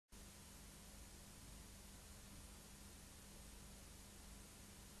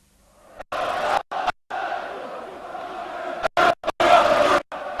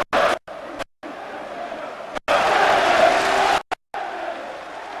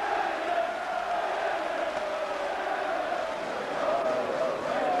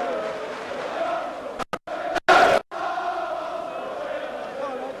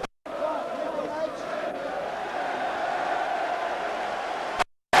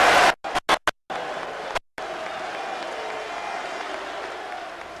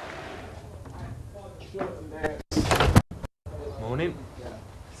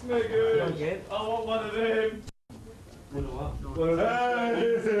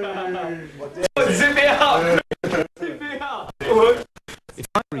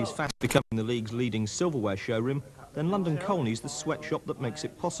fast becoming the league's leading silverware showroom, then London Colney's the sweatshop that makes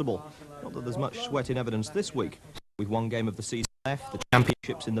it possible. Not that there's much sweat in evidence this week. With one game of the season left, the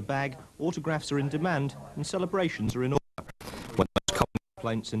championships in the bag, autographs are in demand, and celebrations are in order. When most common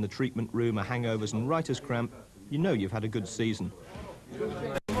complaints in the treatment room are hangovers and writer's cramp, you know you've had a good season.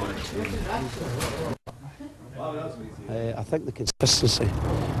 I think the consistency,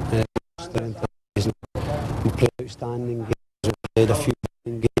 strength of the season, we played outstanding games, we played a few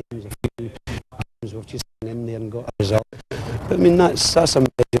games, we've just been in there and got a result. But I mean, that's a measure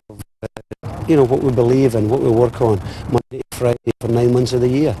of, you know, what we believe in, what we work on, Monday to Friday for 9 months of the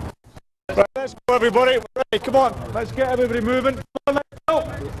year. Right, let's go everybody, right, come on, let's get everybody moving. Come on, let's go.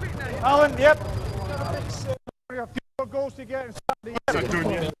 Alan, yep. A few more goals to get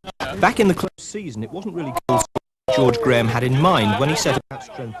inside. Back in the close season, it wasn't really goals George Graham had in mind when he set about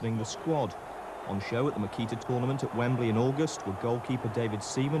strengthening the squad. On show at the Makita tournament at Wembley in August were goalkeeper David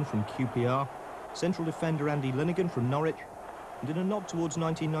Seaman from QPR, central defender Andy Linnigan from Norwich, and in a nod towards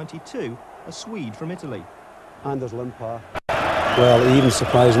 1992, a Swede from Italy. Anders Limpar, well, he even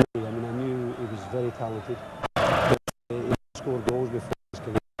surprised me. I mean, I knew he was very talented, but he scored goals before his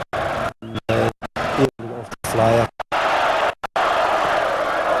career, and he got off the flyer.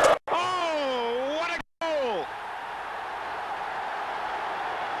 Oh, what a goal!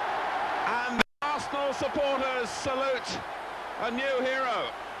 And the Arsenal supporters salute a new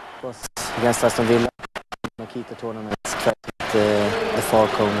hero. Was against Aston Villa, Makita tournament, tried to hit the far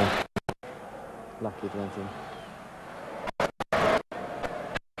corner. Lucky it went in.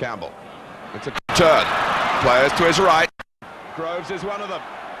 Campbell, it's a turn. Players to his right. Groves is one of them.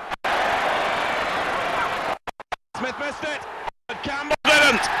 Smith missed it, but Campbell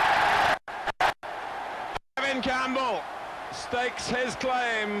didn't. Kevin Campbell stakes his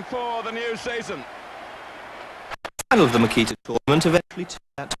claim for the new season. The final of the Makita tournament eventually turned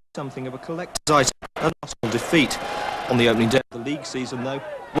out to be something of a collector's item, an Arsenal defeat. On the opening day of the league season, though,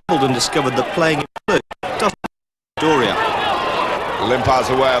 Wimbledon discovered that playing in blue doesn't Doria. Limpar's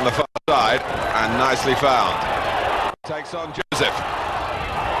away on the far side, and nicely found. Takes on Joseph.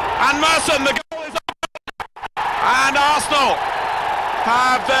 And Merson, the goal is up! And Arsenal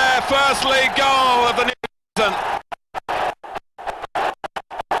have their first league goal of the new season.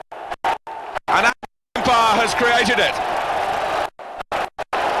 And Limpar has created it.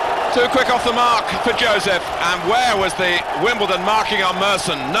 Too quick off the mark for Joseph, and where was the Wimbledon marking on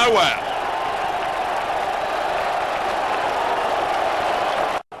Merson? Nowhere.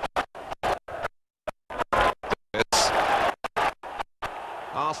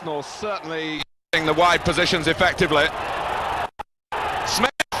 Arsenal certainly using the wide positions effectively.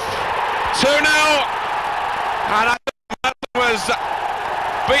 Smith, 2-0, and I think Merson was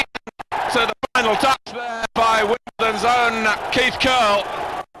beaten to the final touch there by Wimbledon's own Keith Curle.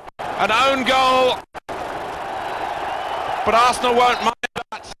 An own goal, but Arsenal won't mind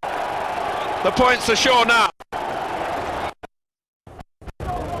that. The points are sure now.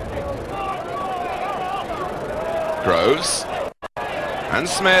 Groves, and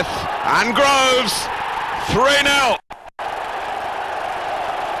Smith, and Groves, 3-0.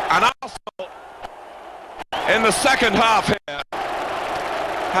 And Arsenal, in the second half here,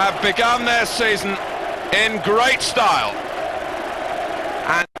 have begun their season in great style.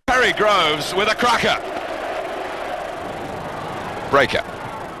 And Perry Groves with a cracker. Breaker.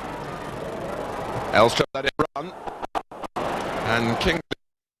 Elstrup let it run. And King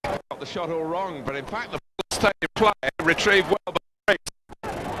got the shot all wrong, but in fact the ball stayed in play, retrieved well by Briggs.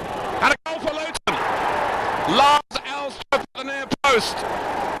 And a goal for Luton. Lars Elstrup at the near post.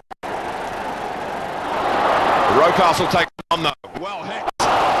 Rocastle takes it on though. Well hit.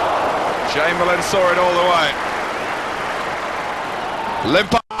 Chamberlain saw it all the way.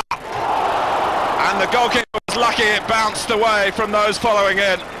 Limpar, and the goalkeeper was lucky it bounced away from those following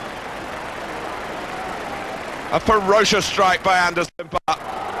in. A ferocious strike by Anders Limpar.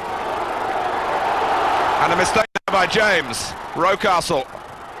 And a mistake now by James. Rocastle.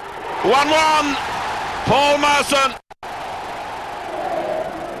 1-1, Paul Merson.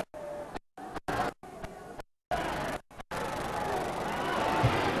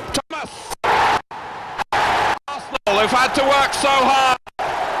 Thomas. Arsenal, who've had to work so hard,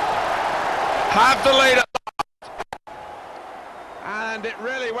 have the lead at last, and it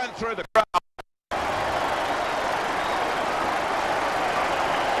really went through the crowd.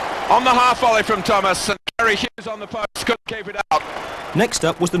 On the half volley from Thomas, and Gary Hughes on the post couldn't keep it out. Next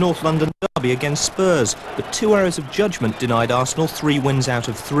up was the North London derby against Spurs, but 2 errors of judgment denied Arsenal 3 wins out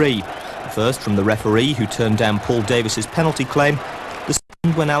of 3. The first from the referee, who turned down Paul Davis's penalty claim. The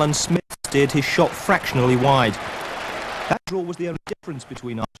second when Alan Smith steered his shot fractionally wide. That draw was the only difference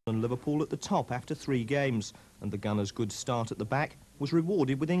between Arsenal and Liverpool at the top after 3 games, and the Gunners' good start at the back was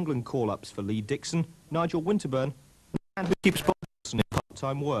rewarded with England call-ups for Lee Dixon, Nigel Winterburn, and who keeps Bob Wilson in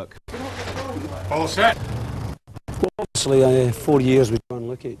part-time work. All set. Obviously, 4 years with John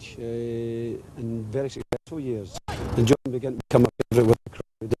Lukic, and very successful years. And John began to become a favourite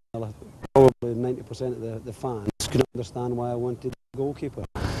with the crowd. Probably 90% of the fans couldn't understand why I wanted a goalkeeper.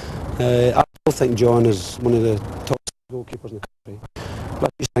 I still think John is one of the top goalkeepers in the country, but I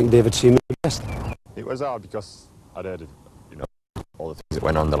just think David Seaman is the best. It was hard because I'd heard, all the things that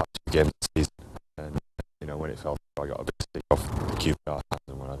went on the last 2 games of the season, and when it fell through, I got a bit sick off the QPR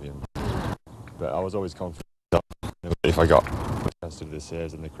and what have you. But I was always confident that if I got a chance to do this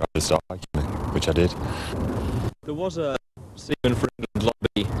series, and the crowd would start liking me, which I did. There was a Seaman for England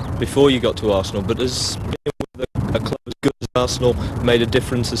lobby before you got to Arsenal, but has with a club as good as Arsenal made a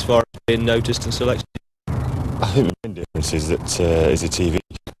difference as far as being noticed and selected? I think the main difference is that is the TV.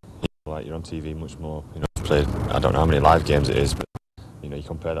 You're on TV much more. Played, I don't know how many live games it is, but you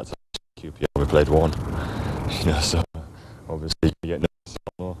compare that to QPR, we played 1. So obviously you get noticed a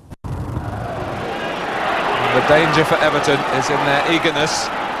lot more. The danger for Everton is in their eagerness.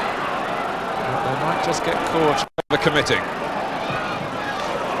 They might just get caught overcommitting.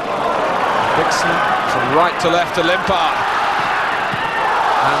 Dixon from right to left to Limpar.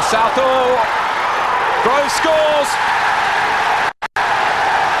 And Southall. Grove scores.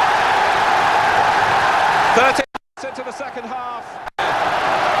 30 minutes into the second half.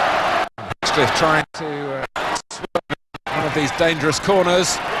 Hinchcliffe trying to swerve one of these dangerous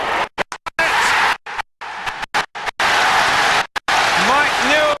corners. Mike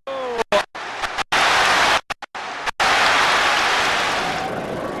Newell.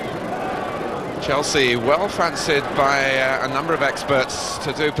 Chelsea well fancied by a number of experts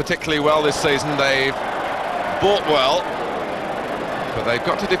to do particularly well this season. They've bought well, but they've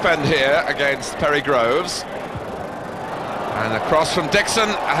got to defend here against Perry Groves. And a cross from Dixon,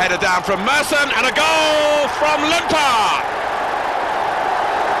 a header down from Merson, and a goal from Limpar!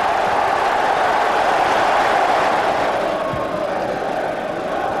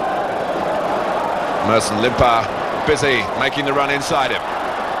 Merson, Limpar, busy making the run inside him.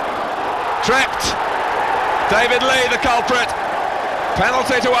 Tripped! David Lee, the culprit.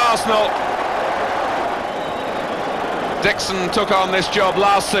 Penalty to Arsenal. Dixon took on this job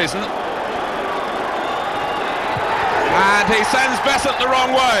last season. And he sends Besant the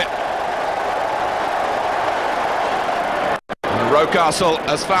wrong way. And Rocastle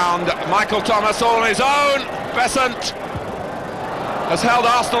has found Michael Thomas all on his own. Besant has held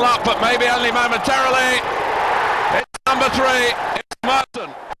Arsenal up, but maybe only momentarily. It's number 3, it's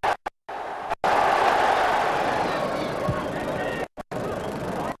Merton.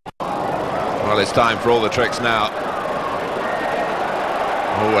 Well, it's time for all the tricks now.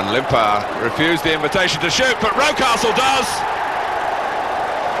 Oh, and Limpar refused the invitation to shoot, but Rocastle does.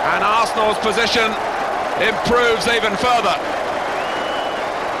 And Arsenal's position improves even further.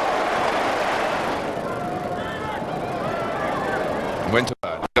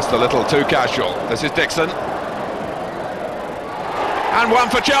 Winterburn, just a little too casual. This is Dixon. And one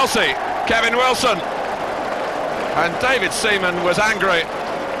for Chelsea, Kevin Wilson. And David Seaman was angry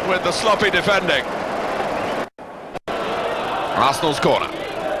with the sloppy defending. Arsenal's corner.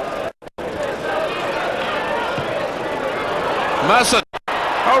 Merson.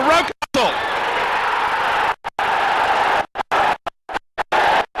 Oh, Rocastle.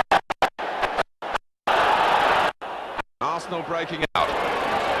 Arsenal breaking out.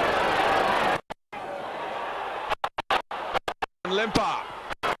 And Limpar.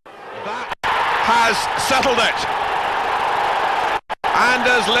 That has settled it.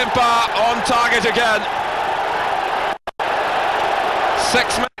 Anders Limpar on target again.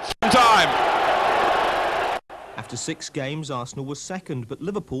 6 minutes from time. After 6 games, Arsenal was second, but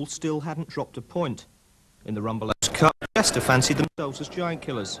Liverpool still hadn't dropped a point. In the Rumble House Cup, Leicester fancied themselves as giant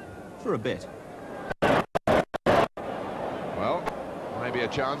killers. For a bit. Well, maybe a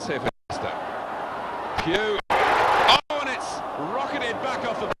chance here for Leicester. Pugh. Oh, and it's rocketed back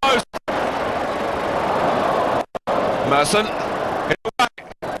off the post. Merson.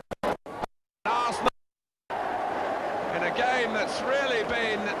 Arsenal in a game that's really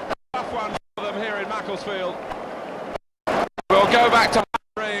been a tough one for them here in Macclesfield. We'll go back to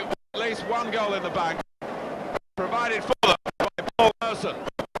Murray with at least 1 goal in the bank, provided for them by Paul Merson.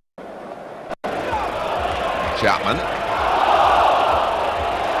 Chapman.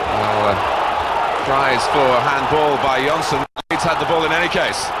 Well, prize for handball by Johnson. Leeds had the ball in any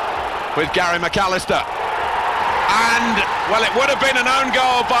case with Gary McAllister. And, well, it would have been an own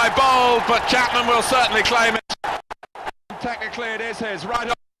goal by Bold, but Chapman will certainly claim it. technically it is his, right on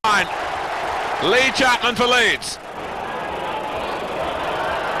the line. Lee Chapman for Leeds.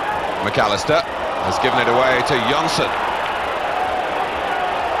 McAllister has given it away to Jonsson.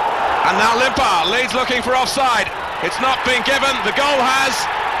 And now Limpar, Leeds looking for offside. It's not been given, the goal has.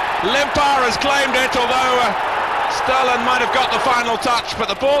 Limpar has claimed it, although Sterland might have got the final touch, but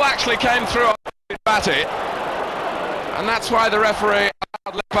the ball actually came through on Batty. And that's why the referee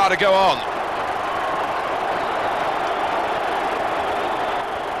allowed Limpar to go on.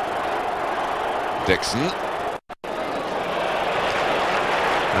 Dixon.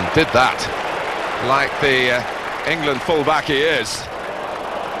 And did that like the England fullback he is.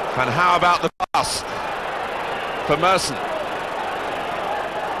 And how about the pass for Merson?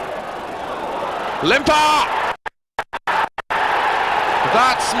 Limpar!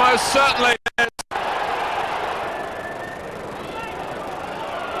 That's most certainly it.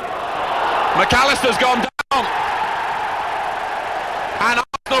 McAllister's gone down. And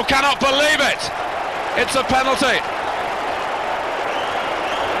Arsenal cannot believe it. It's a penalty.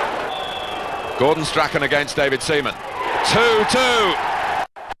 Gordon Strachan against David Seaman. 2-2.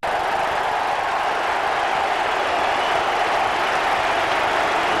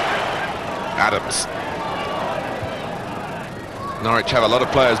 Adams. Norwich have a lot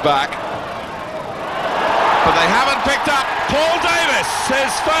of players back, but they haven't picked up Paul Davis, his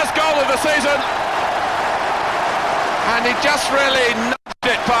first goal of the season, and he just really nudged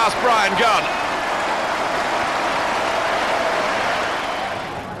it past Brian Gunn.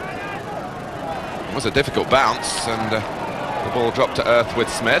 It was a difficult bounce, and the ball dropped to earth with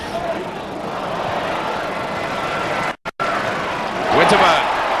Smith. Winterburn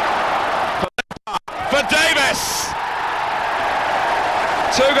for Davis.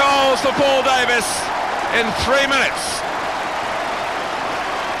 2 goals for Paul Davis in 3 minutes.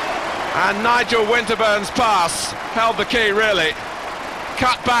 And Nigel Winterburn's pass held the key, really.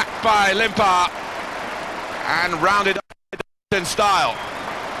 Cut back by Limpar and rounded up in style.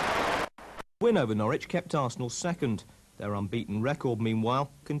 Win over Norwich kept Arsenal second. Their unbeaten record,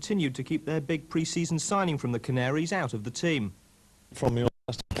 meanwhile, continued to keep their big pre-season signing from the Canaries out of the team. From your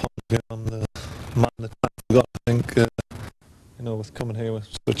last point of view on the man that I got, I think, you know, with coming here with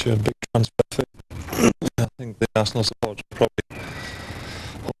such a big transfer fee, I think the Arsenal supporters are probably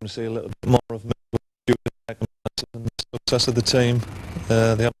hoping to see a little bit more of him due to the success of the team. They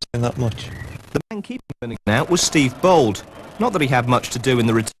haven't seen that much. The man keeping winning out was Steve Bold. Not that he had much to do in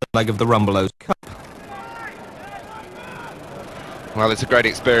the return leg of the Rumbelows Cup. Well, it's a great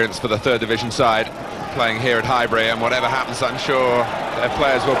experience for the third division side, playing here at Highbury, and whatever happens, I'm sure their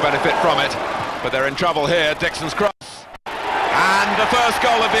players will benefit from it. But they're in trouble here. Dixon's cross. And the first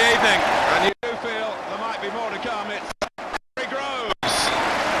goal of the evening. And you do feel there might be more to come. It's Harry Groves.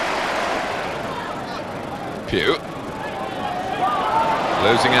 Pugh.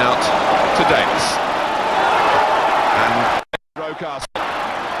 Losing out to Davis. And Rocastle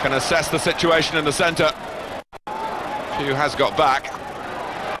can assess the situation in the centre. Pugh has got back.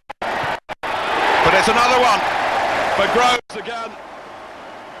 But it's another one for Groves again.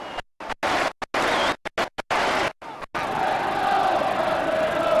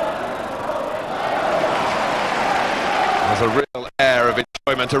 There's a real air of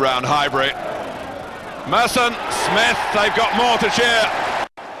enjoyment around Highbury. Merson, Smith, they've got more to cheer.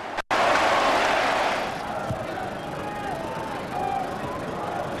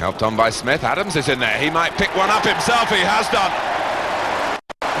 Helped on by Smith. Adams is in there. He might pick one up himself. He has done.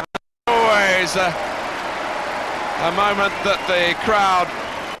 Always a moment that the crowd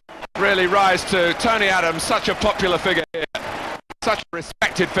really rise to. Tony Adams, such a popular figure here. Such a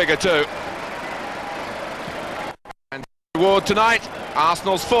respected figure too. And reward tonight,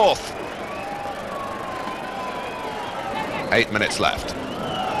 Arsenal's 4th. 8 minutes left.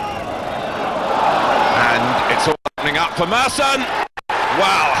 And it's all opening up for Merson.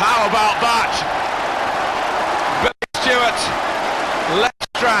 Wow, how about that? Billy Stewart left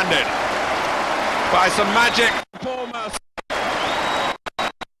stranded by some magic from Paul Merson,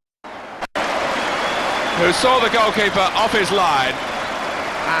 who saw the goalkeeper off his line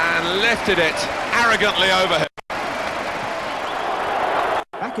and lifted it arrogantly over him.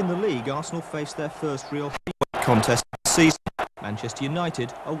 Back in the league, Arsenal faced their first real heavyweight contest of the season. Manchester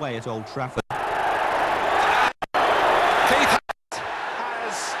United away at Old Trafford. Keith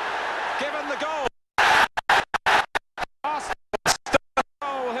has given the goal. Arsenal stole the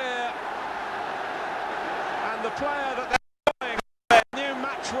goal here. And the player that they're calling their new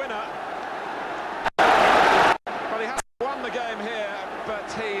match winner. Well, he hasn't won the game here,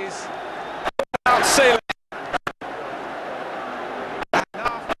 but he's out ceiling. And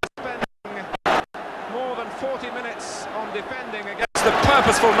after spending more than 40 minutes on defending against the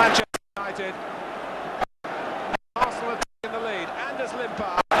purposeful Manchester United. Arsenal have taken the lead. Anders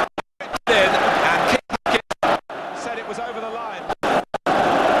Limpar did, and Keith Hackett said it was over the line.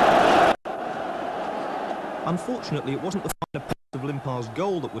 Unfortunately, it wasn't the finer parts of Limpar's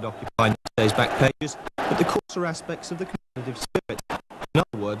goal that would occupy today's back pages, but the coarser aspects of the competitive spirit. In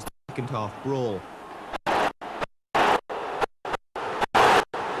other words, the second half brawl.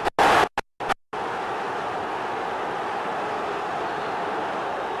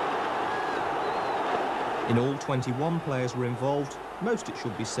 In all, 21 players were involved, most, it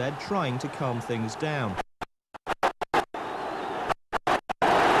should be said, trying to calm things down.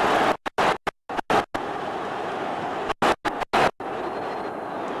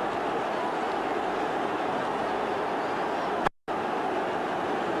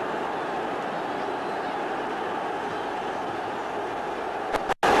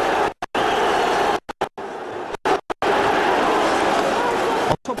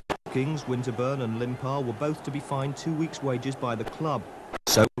 Kings, Winterburn and Limpar were both to be fined 2 weeks' wages by the club.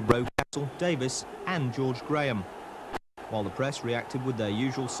 So were Rocastle, Davis and George Graham. While the press reacted with their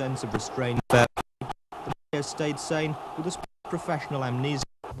usual sense of restrained fair play, the players stayed sane with a professional amnesia.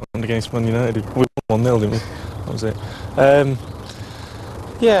 And against Man United, we won 1-0, didn't we? That was it.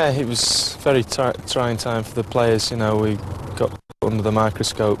 Yeah, it was a very trying time for the players. You know, we got under the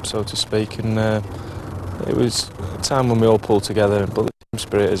microscope, so to speak, and it was a time when we all pulled together. But the team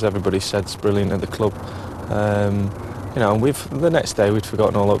spirit, as everybody said, is brilliant at the club. You know, and the next day we'd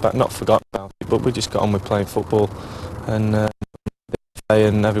forgotten all about, not forgotten about it, but we just got on with playing football, and they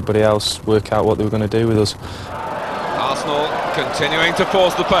and everybody else work out what they were going to do with us. Arsenal continuing to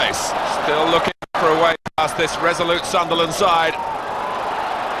force the pace, still looking for a way past this resolute Sunderland side.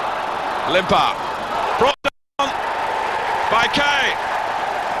 Limpar brought down by Kay.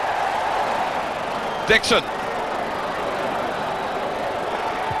 Dixon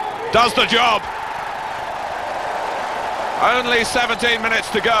does the job. Only 17 minutes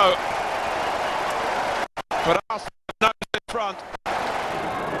to go, but Arsenal knows in front.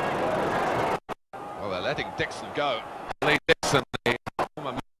 Well, they're letting Dixon go. Lee Dixon, the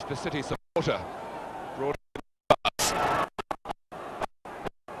former Manchester City supporter, brought in the bus.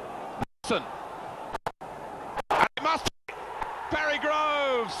 Nelson, and it must be Perry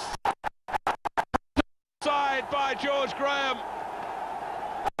Groves. Side by George Graham.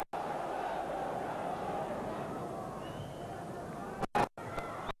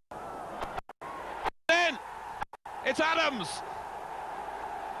 Then it's Adams.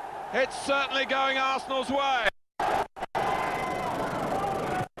 It's certainly going Arsenal's way.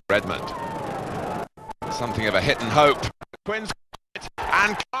 Redmond. Something of a hit and hope. Twins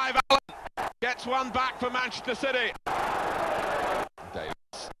and Clive Allen gets one back for Manchester City.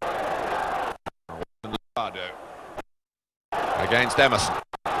 Davis. Against Emerson.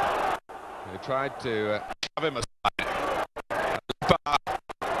 They tried to shove him aside. Limpar.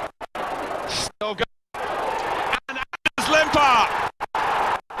 Still going. And Anders Limpar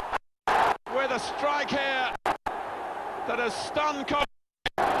with a strike here that has stunned Coventry.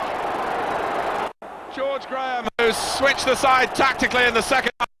 George Graham, who switched the side tactically in the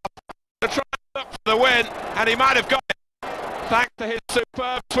second half to try and look for the win, and he might have got it thanks to his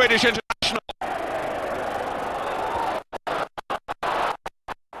superb Swedish international.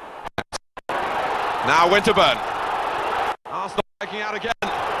 Now Winterburn. Arsenal breaking out again.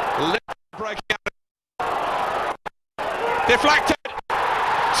 Limpar breaking out. Deflected.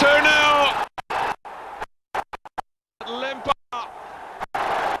 2-0. Limpar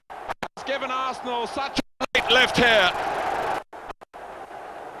has given Arsenal such a late lift here.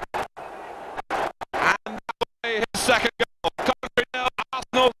 And that will be his second goal. Coventry 0,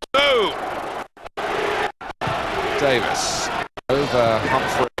 Arsenal 2. Davis over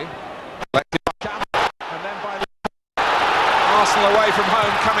Humphrey. Arsenal away from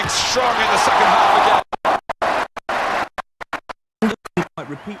home, coming strong in the second half again. Couldn't quite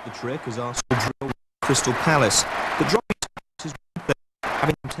repeat the trick as Arsenal drilled Crystal Palace. The dropping is one thing,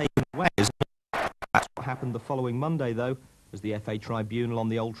 having them taken away, isn't it? That's what happened the following Monday, though, as the FA Tribunal on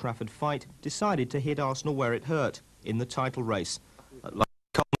the Old Trafford fight decided to hit Arsenal where it hurt, in the title race. At London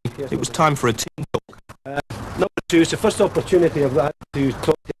Colney, it was time for a team talk. Number two, it's the first opportunity I've had to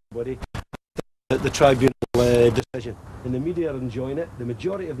talk to everybody. The tribunal decision, and the media are enjoying it. The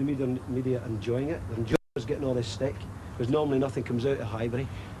majority of the media are enjoying it. They're enjoying us getting all this stick, because normally nothing comes out of Highbury,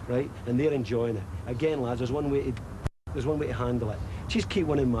 right? And they're enjoying it. Again, lads, there's one way to handle it. Just keep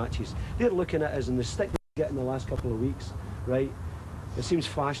winning matches. They're looking at us, and the stick they get in the last couple of weeks, right? It seems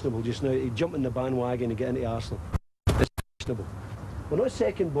fashionable just now to jump in the bandwagon and get into Arsenal. It's fashionable. We're not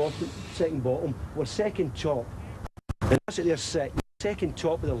second bottom, we're second top. And that's at their second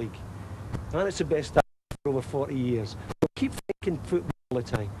top of the league. And it's the best for over 40 years. We'll keep thinking football all the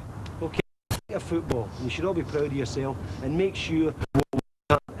time. Okay, think of football. You should all be proud of yourself and make sure we'll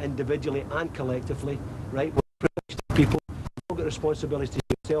individually and collectively, right? We're privileged people. You've all got responsibilities to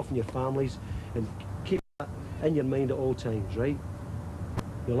yourself and your families, and keep that in your mind at all times, right?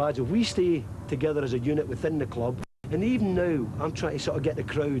 You lads, if we stay together as a unit within the club, and even now, I'm trying to sort of get the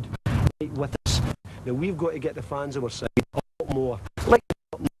crowd right with us. Now we've got to get the fans on our side a lot more. Like,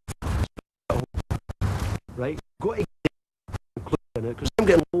 right? Got to get in it, because I'm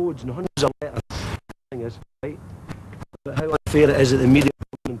getting loads and hundreds of letters. The thing is, right? But how unfair it is that the media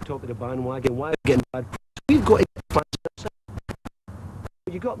are on top of the bandwagon. Why are we getting bad press? We've got to get the fans on our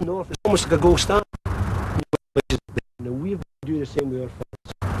side. You got up north, it's almost like a gold star. Now we've got to do the same with our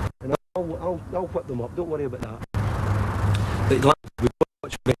fans. And I'll whip them up, don't worry about that. But we've got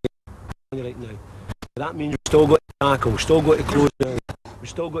much better right now. That means we've still got to tackle, we've still got to close down, we've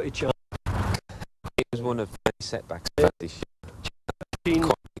still got to challenge. It was one of many setbacks this year.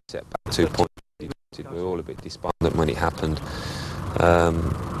 Setback, 2 points. We were all a bit despondent when it happened.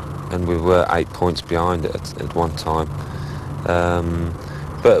 And we were 8 points behind at one time.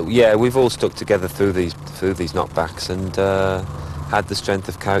 But yeah, we've all stuck together through these knockbacks and had the strength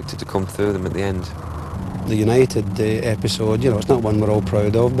of character to come through them at the end. The United episode, it's not one we're all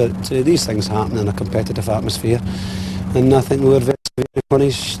proud of, but these things happen in a competitive atmosphere, and I think we were very, very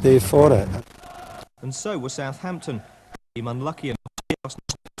punished for it. And so were Southampton, team unlucky enough to be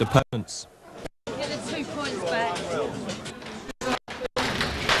Arsenal's opponents. Get the 2 points back.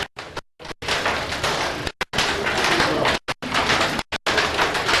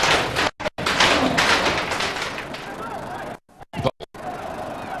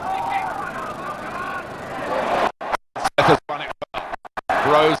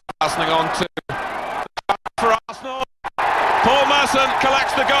 Rose passing on to for Arsenal. Paul Merson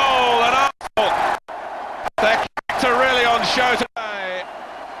collects the goal, and Arsenal, their character really on show today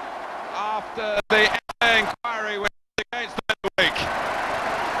after the inquiry which was against them the week.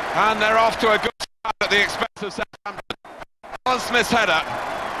 And they're off to a good start at the expense of Southampton. Alan Smith's header,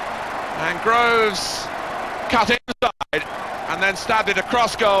 and Groves cut inside and then stabbed it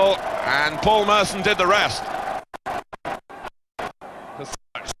across goal, and Paul Merson did the rest.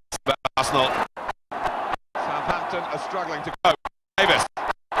 Arsenal. Southampton are struggling to go. Davis.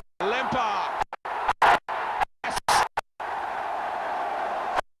 Limpar. Yes.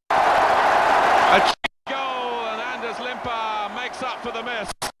 A cheap goal, and Anders Limpar makes up for the miss.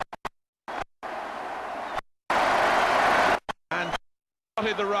 And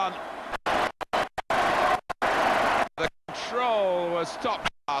started the run. The control was top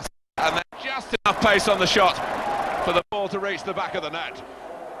class, and then just enough pace on the shot for the ball to reach the back of the net.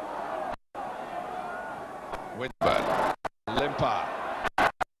 Winburn, Limpar,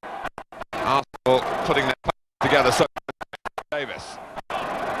 Arsenal putting their pack together. So Davis,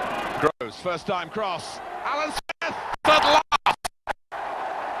 Groves, first time cross. Alan Smith at last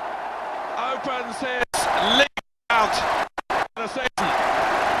opens his league count for the season,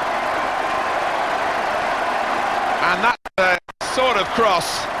 and that's the sort of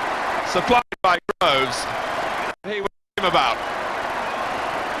cross supplied by Groves he was dream about.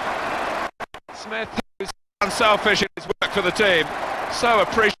 Smith, who's unselfish in his work for the team, so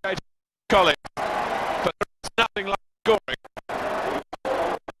appreciated colleague, but there's nothing like scoring.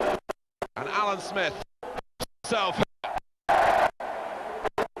 And Alan Smith himself.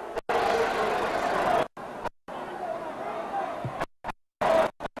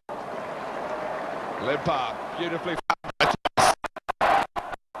 Limpar, beautifully found by Thomas.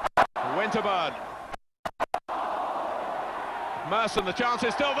 Winterburn. Merson, the chance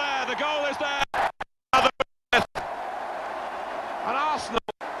is still there, the goal is there. Another Smith. And Arsenal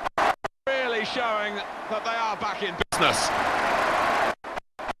really showing that they are back in business.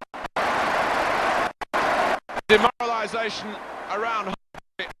 Demoralisation around,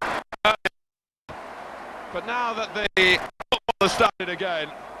 but now that the football has started again,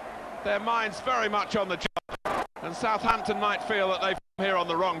 their minds very much on the job, and Southampton might feel that they've come here on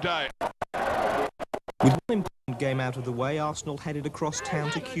the wrong day. With one important game out of the way, Arsenal headed across town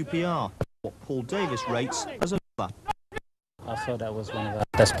to QPR, what Paul Davis rates as another. I felt that was one of our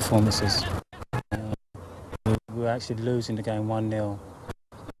best performances. We were actually losing the game 1-0,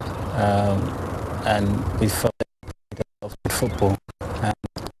 and we felt that of good football, and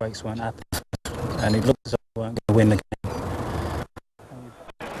the breaks weren't happening, and it looked as though we weren't going to win the game.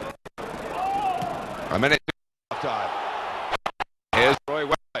 A minute to time. Here's Roy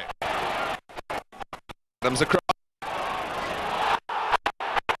Wesley. Adams across.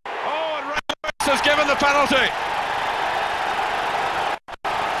 has given the penalty.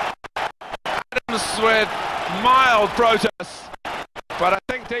 Adams with mild protests, but I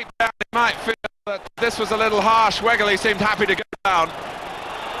think deep down he might feel that this was a little harsh. Wegerle seemed happy to go down.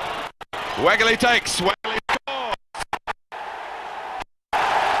 Wegerle takes, Wegerle scores.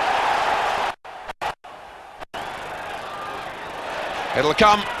 It'll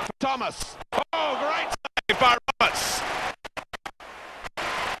come for Thomas. Oh, great save by Roberts.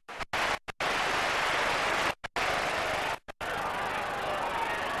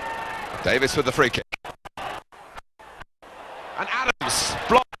 Davis with the free kick. And Adams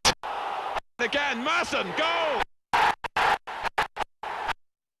blocked. And again, Merson, goal!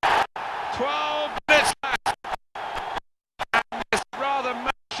 12 minutes left. And this rather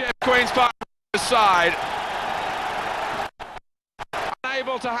makeshift Queen's Park side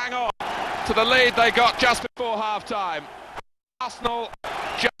unable to hang on to the lead they got just before half-time. Arsenal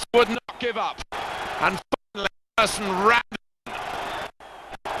just would not give up. And finally, Merson ran.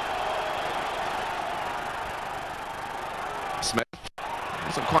 Smith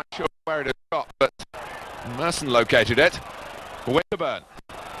wasn't quite sure where it had got, but Merson located it. Winterburn.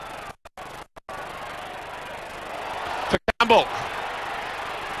 For Campbell.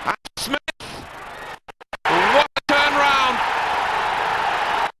 And Smith. What a turnaround.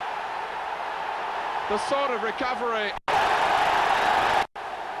 The sort of recovery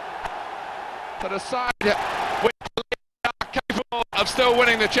that a side which are capable of still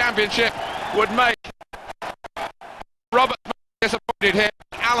winning the championship would make. Robert disappointed here.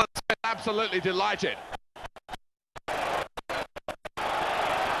 Alan Smith absolutely delighted.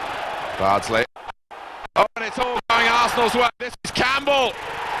 Bardsley. Oh, and it's all going Arsenal's way. This is Campbell.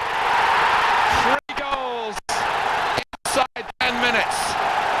 3 goals inside 10 minutes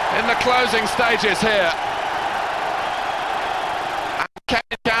in the closing stages here. And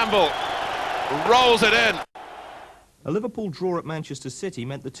Kevin Campbell rolls it in. A Liverpool draw at Manchester City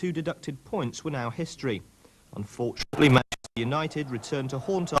meant the 2 deducted points were now history. Unfortunately, Manchester United returned to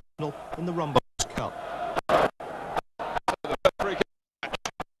haunt Arsenal in the Rumble Cup.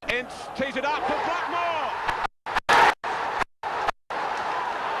 Ince tees it up for Blackmore.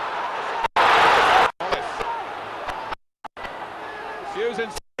 Hughes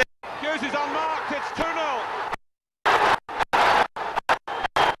inside. Hughes is unmarked. It's 2-0.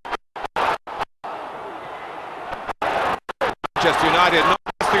 Manchester United not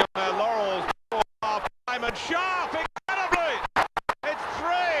resting on their laurels before half-time, and Sharp incredibly. It's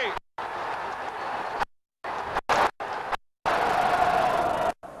 3.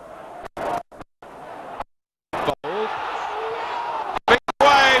 Bold. Big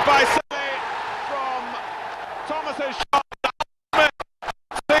away by Silly from Thomas's shot. Smith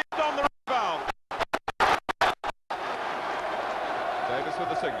seized on the rebound. Davis with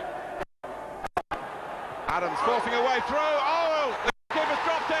the signal. Adams forcing a way through. Oh, the keeper's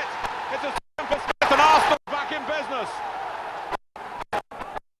dropped it. It's a second for Smith, and Arsenal back in business.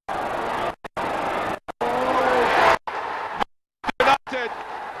 United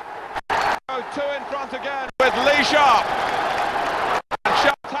go 2 in front again with Lee Sharp. And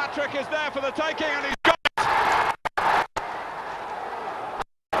Sharp's hat-trick is there for the taking, and he's got it.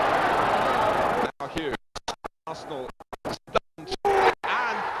 Now Hughes. Arsenal stunned.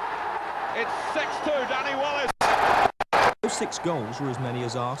 And it's 6-2, Danny Wallace. Those 6 goals were as many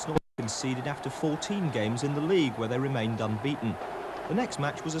as Arsenal conceded after 14 games in the league, where they remained unbeaten. The next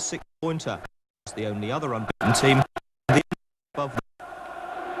match was a 6-pointer. It's the only other unbeaten team above.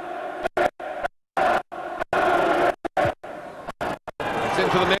 It's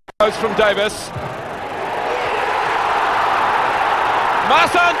into the near post from Davis.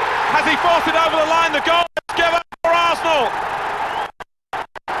 Merson, has he forced it over the line? The goal is given for Arsenal.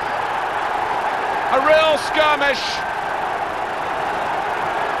 A real skirmish.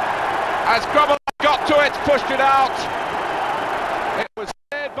 As Grubble got to it, pushed it out. It was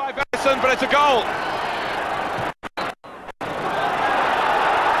cleared by Benson, but it's a goal.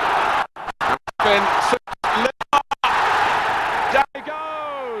 Down he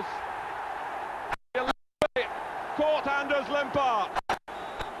goes. Caught Anders Limpar.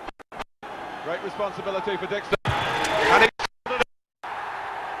 Great responsibility for Dixon. And he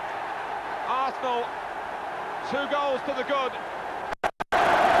Arsenal, 2 goals to the good.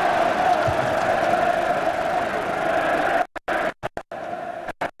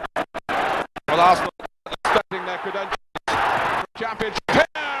 Well, Arsenal expecting their credentials for championship here,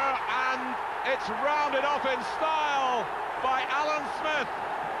 and it's rounded off in style by Alan Smith.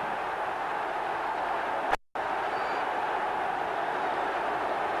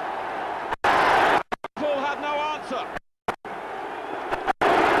 Liverpool had no answer.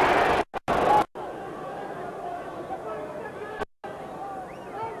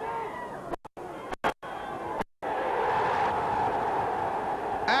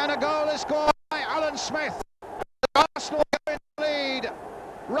 Smith. Arsenal go in the lead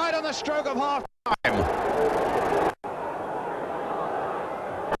right on the stroke of half time.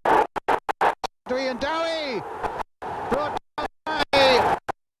 To Ian Dowie. Brought down by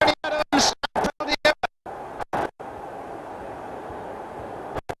Tony Adams. Penalty given.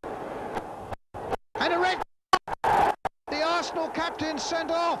 And a red card. The Arsenal captain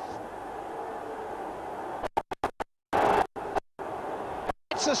sent off.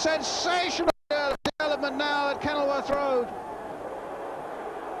 It's a sensational development now at Kenilworth Road.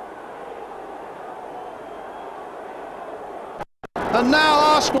 And now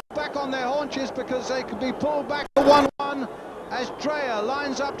Arsenal back on their haunches because they could be pulled back to 1-1 as Dreyer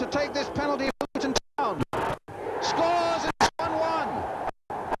lines up to take this penalty of Luton Town. Scores, it's 1-1.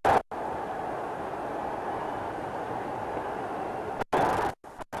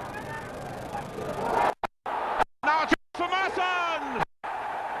 Now it's for Merson!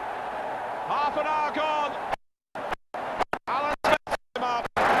 Half an hour gone. Alan Smith him up.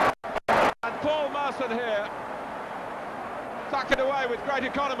 And Paul Merson here. Tuck it away with great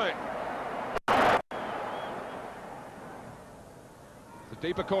economy. The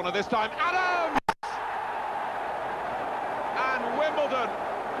deeper corner this time. Adams! And Wimbledon,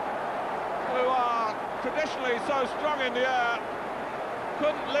 who are traditionally so strong in the air,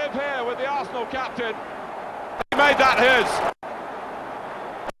 couldn't live here with the Arsenal captain. He made that his.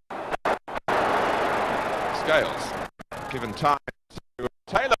 Scales, given time to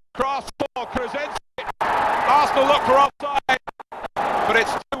Taylor, cross for Krasinski. Arsenal look for offside, but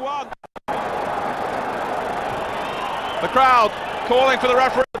it's 2-1. The crowd calling for the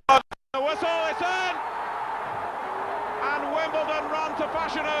referee. The whistle, it's in! And Wimbledon run to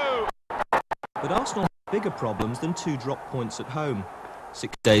Fashanu. But Arsenal have bigger problems than 2 drop points at home.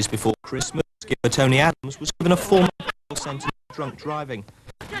 6 days before Christmas, skipper Tony Adams was given a formal sentence for drunk driving,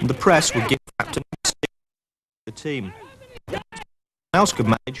 and the press would give captain the team. What else could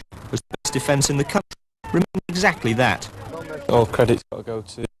manage was the best defence in the country, remained exactly that. All credit's got to go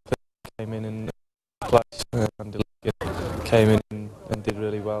to came in and played. Andy Liggett came in and did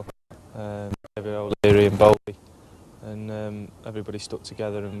really well. David O'Leary and Bowley, and everybody stuck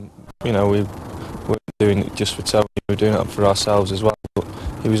together. And you know, we weren't doing it just for Tony; we were doing it for ourselves as well. But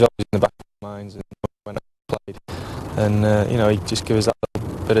he was always in the back of our minds and when I played, and you know, he just gave us that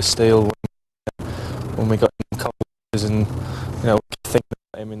little bit of steel when we got in confidence, and you know, thinking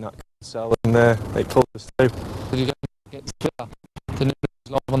about him in that cell, and they pulled us through. Did you get the killer? The news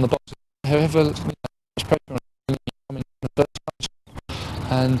live on the box. However, much pressure on him in the first match,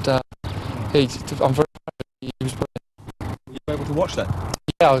 and I'm very proud he was brilliant. You were able to watch that?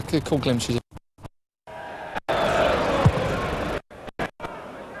 Yeah, I could call glimpses.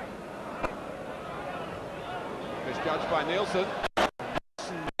 Misjudged by Nielsen.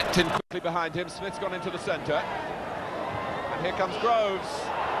 Net in quickly behind him. Smith's gone into the centre. And here comes Groves.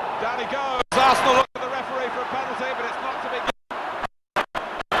 Down he goes. Arsenal look at the referee for a penalty, but it's not to be given.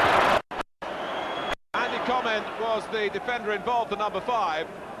 Andy Comment was the defender involved, the number 5.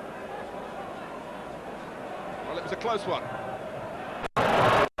 Well, it was a close one.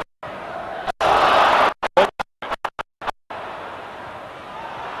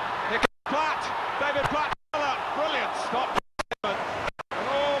 Here comes Platt. David Platt. Brilliant stop. And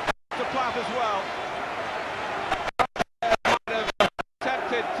all to Platt as well. Might have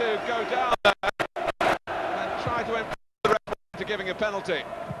attempted to go down there and try to influence the referee into giving a penalty.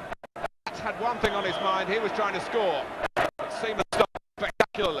 Platt had one thing on his mind. He was trying to score. But seemed to stop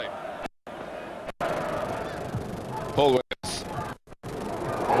spectacularly. Paul Williams.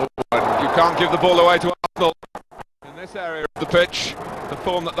 Oh, and you can't give the ball away to Arsenal in this area of the pitch. The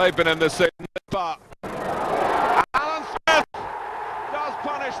form that they've been in this season. But Alan Smith does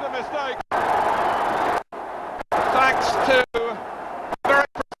punish the mistake. Thanks to a very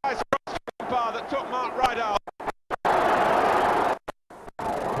precise cross bar that took Mark right out.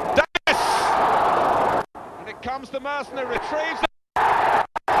 Davis! And it comes to Merson, who retrieves it.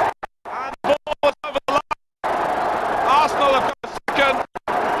 And the ball was over the line. Arsenal have got a second.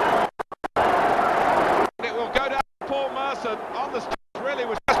 And it will go down to Paul Merson on the stage. Really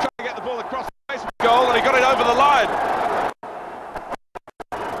was just trying to get the ball across the base of the goal, and he got it over the line.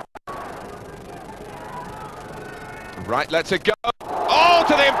 Right, lets it go. Oh,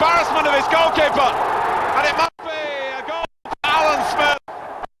 to the embarrassment of his goalkeeper. And it must be a goal for Alan Smith.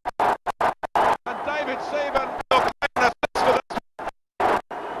 And David Seaman will claim an assist for this one.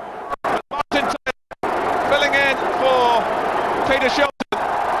 But Martin Taylor filling in for Peter Shilton.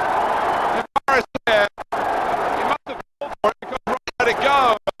 Embarrassed here. He must have called for it because right let it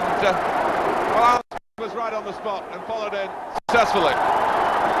go. And, well, Alan Smith was right on the spot and followed in successfully.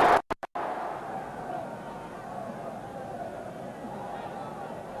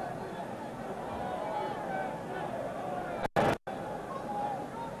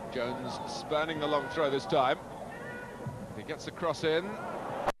 Jones spurning the long throw this time. He gets the cross in. And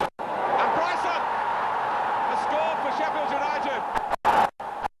Bryson has scored for Sheffield United.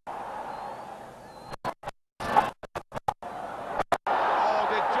 Oh,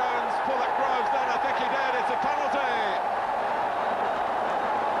 did Jones pull at Groves then? I think he did. It's a penalty.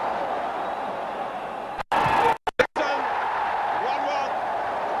 Dixon, 1-1.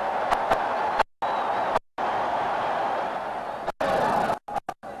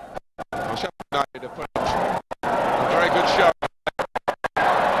 Well, Sheffield United have put a very good show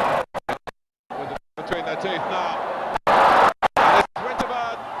with it between their teeth now. And this is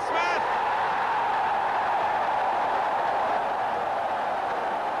Winterburn. Smith!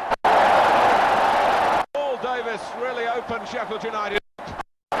 Paul Davis really opened Sheffield United.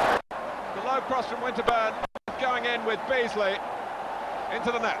 The low cross from Winterburn going in with Beasley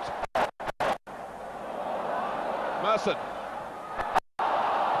into the net. Merson.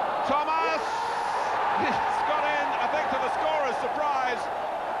 Thomas! He's got in, I think, to the scorer's surprise.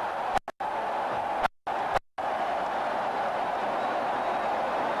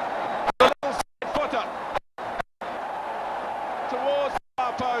 The little side footer towards the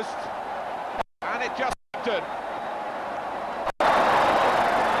far post, and it just did.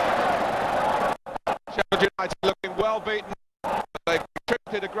 Sheffield United looking well beaten. They've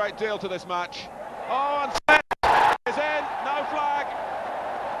contributed a great deal to this match. Oh, and Smith is in, no flag.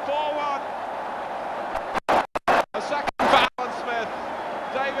 4-1. A second for Alan Smith.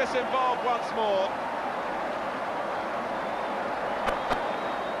 Davis involved once more.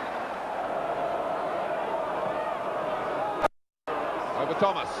 Over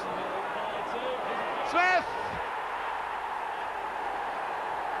Thomas. Smith!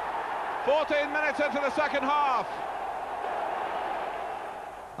 14 minutes into the second half.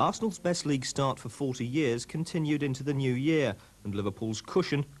 Arsenal's best league start for 40 years continued into the new year, and Liverpool's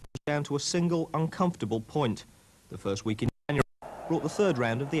cushion was down to a single uncomfortable point. The first week in January brought the third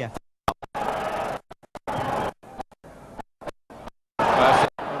round of the FA Cup.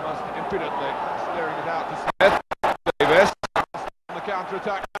 Almost impudently steering it out to Smith. Davis on the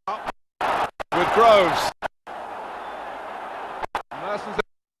counter-attack now with Groves. Merson's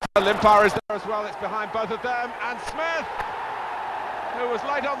there. Limpar is there as well. It's behind both of them. And Smith, who was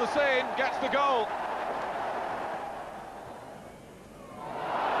late on the scene, gets the goal.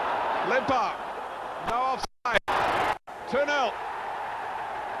 Limpar, no offside. 2-0.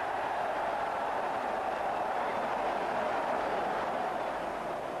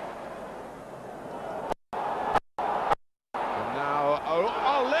 And now,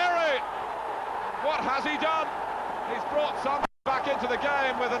 O'Leary! What has he done? He's brought some back into the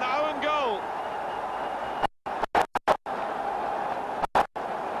game with an own goal.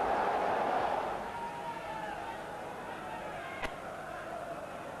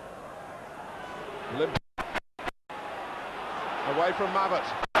 Away from Mavett.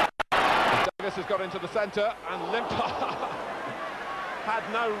 Davis has got into the centre, and Limpar had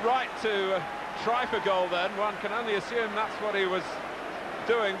no right to try for goal then. One can only assume that's what he was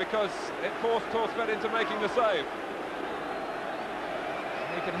doing, because it forced Torsved into making the save.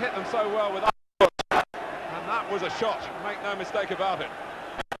 He can hit them so well with that, and that was a shot, make no mistake about it.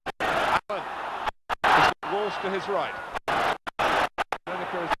 Allen has got Walsh to his right.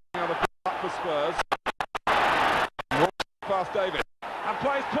 Lineker is on the up for Spurs. Past David, and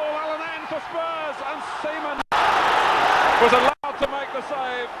plays Paul Allen in for Spurs, and Seaman was allowed to make the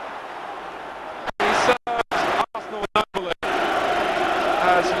save. He serves Arsenal nobly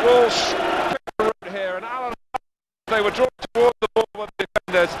as Walsh picked the route here, and Allen, they were drawn towards the ball with the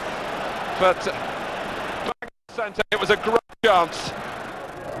defenders, but back in the centre, it was a great chance.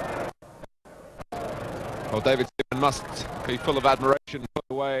 Well, David Seaman must be full of admiration for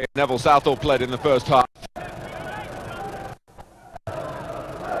the way Neville Southall played in the first half.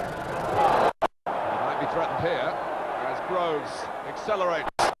 Threatened here as Groves accelerates.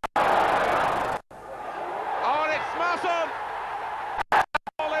 Oh, and it's Merson!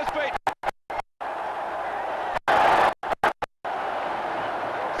 Ball is beat.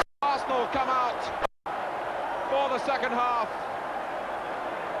 Arsenal come out for the second half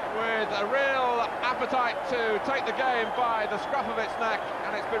with a real appetite to take the game by the scruff of its neck,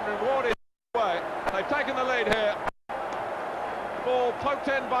 and it's been rewarded away. They've taken the lead here. Ball poked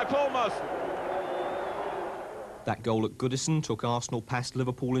in by Paul Merson. That goal at Goodison took Arsenal past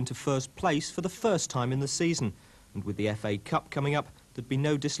Liverpool into first place for the first time in the season, and with the FA Cup coming up, there'd be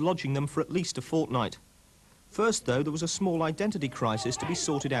no dislodging them for at least a fortnight. First, though, there was a small identity crisis to be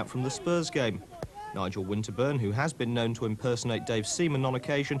sorted out from the Spurs game. Nigel Winterburn, who has been known to impersonate Dave Seaman on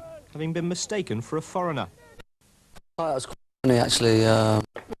occasion, having been mistaken for a foreigner. It was quite funny, actually. I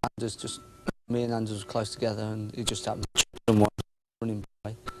There's just me and Anders were close together, and he just happened to chip someone running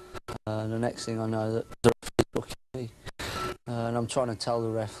by. And the next thing I know, that the referee's looking at me, and I'm trying to tell the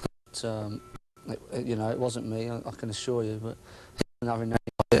ref that you know, it wasn't me. I can assure you, but he wasn't having any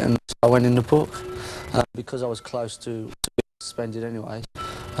of it, and so I went in the book because I was close to being suspended anyway.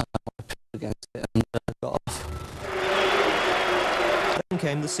 I appealed against it and got off. Then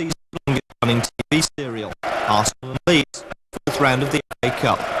came the season's longest running TV serial, Arsenal and Leeds, 4th round of the FA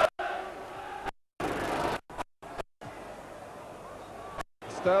Cup.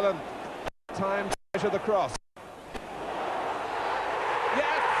 Sterling, time to measure the cross.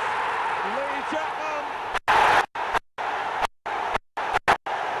 Yes! Lee Chapman!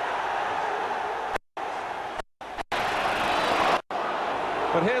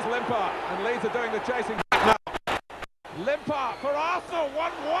 But here's Limpar, and Leeds are doing the chasing back now. Limpar for Arsenal,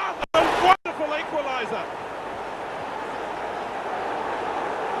 1-1, a wonderful equaliser.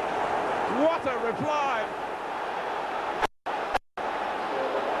 What a reply.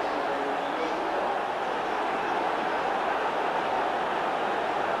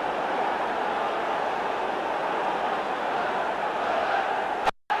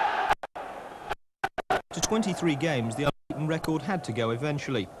 To 23 games, the unbeaten record had to go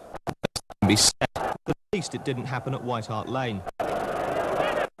eventually. Can be said, but at least it didn't happen at White Hart Lane.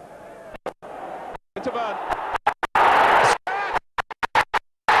 Interburn.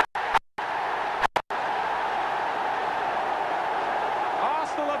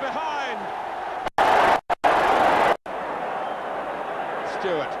 Arsenal are behind.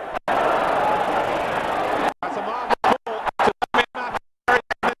 Stewart. That's a mark ball to Damian Matthew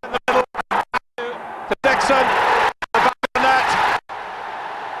in the middle. To Dixon. The back of the net.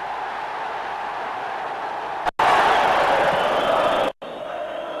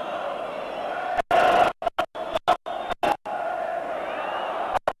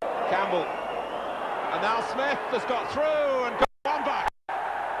 Campbell. And now Smith has got through and got one back.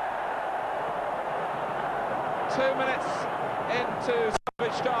 2 minutes into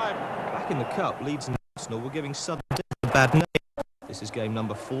stoppage time. Back in the Cup, Leeds and Arsenal were giving sudden death a bad name. This is game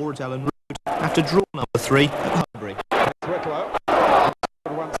number 4 at Ellen Road, after draw number 3 at Highbury. Wicklow,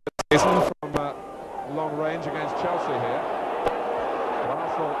 once this season from long range against Chelsea here. But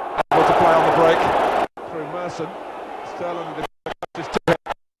Arsenal able to play on the break through Merson. Sterling the is to him.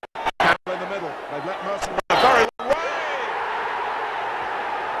 Campbell in the middle. They've let Merson run a very long way.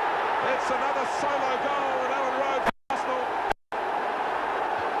 It's another solo goal at Ellen Road for Arsenal.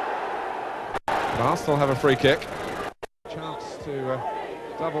 Arsenal have a free kick. Chance to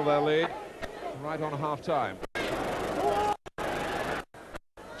double their lead right on half-time.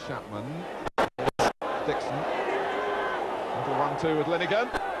 Chapman, Dixon, little 1-2 with Linnigan,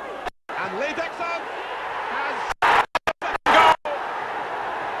 and Lee Dixon has a goal,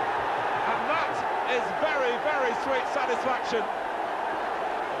 and that is very, very sweet satisfaction.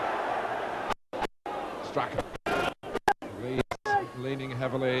 Strachan, leaning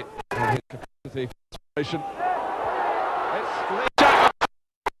heavily on his capacity for inspiration. It's Lee Chapman.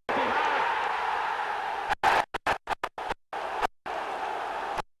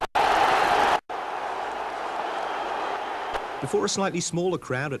 Before a slightly smaller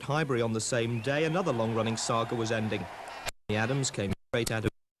crowd at Highbury on the same day, another long-running saga was ending. Tony Adams came straight out of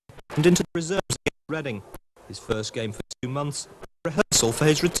and into the reserves against Reading. His first game for 2 months, rehearsal for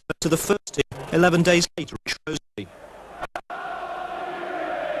his return to the first team 11 days later at Shrewsbury.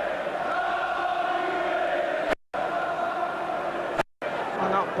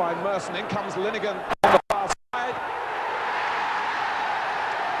 Hung up by Merson, in comes Linnigan on the far side.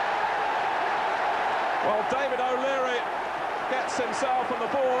 Well, David O'Leary gets himself and the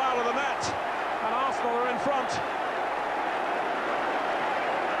ball out of the net, and Arsenal are in front.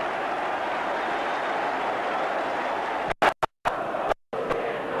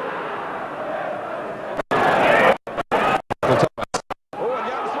 Oh, and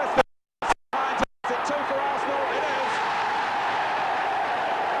Jan Smith behind, is it 2 for Arsenal? It is.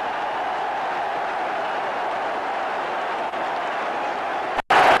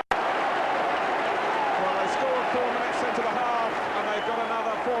 Well, they scored 4 minutes into the half, and they've got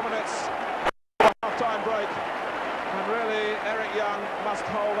another 4 minutes for the half-time break. And really, Eric Young must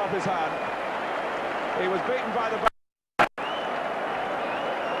hold up his hand. He was beaten by the back.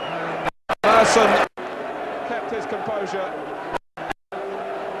 And Merson kept his composure.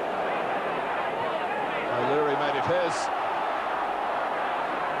 O'Leary made it his.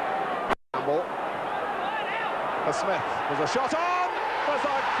 Campbell. For Smith. There's a shot on. There's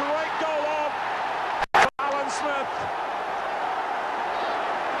a great goal on. Alan Smith.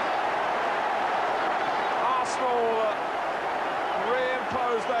 Arsenal reinforced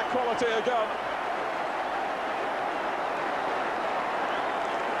close their quality again.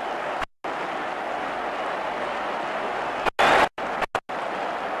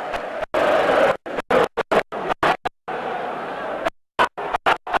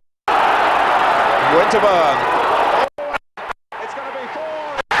 Winterburn. It's going to be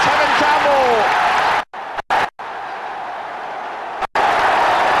for Kevin Campbell.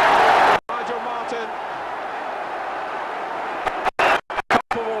 Nigel Martin.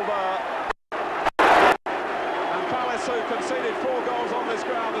 Comfortable there. And Palace, who conceded 4 goals on this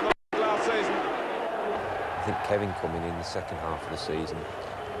ground in the last season. I think Kevin coming in the second half of the season,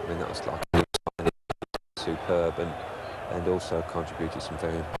 I mean, that was like superb and also contributed some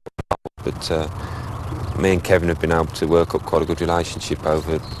very important goals. But me and Kevin have been able to work up quite a good relationship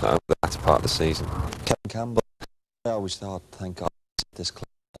over the latter part of the season. Kevin Campbell, I always thought, thank God, this club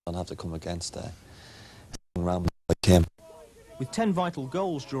don't have to come against around like him. With 10 vital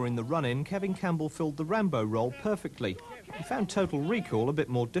goals during the run-in, Kevin Campbell filled the Rambo role perfectly. He found total recall a bit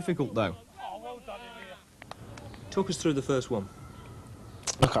more difficult, though. Talk us through the first one.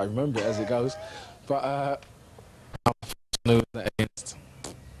 I can't remember it as it goes, but I knew that against.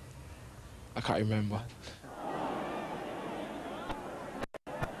 I can't remember.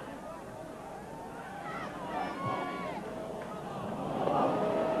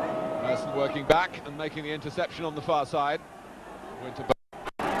 Merson working back and making the interception on the far side. Winterburn.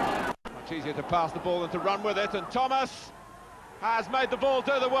 Much easier to pass the ball than to run with it, and Thomas has made the ball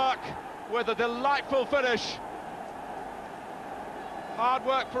do the work with a delightful finish. Hard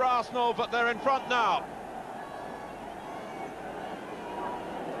work for Arsenal, but they're in front now.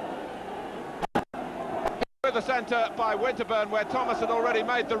 With the centre by Winterburn, where Thomas had already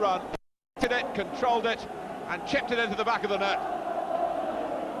made the run. Hit it, controlled it, and chipped it into the back of the net.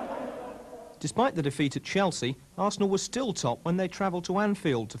 Despite the defeat at Chelsea, Arsenal were still top when they travelled to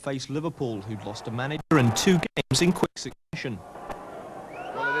Anfield to face Liverpool, who'd lost a manager and 2 games in quick succession.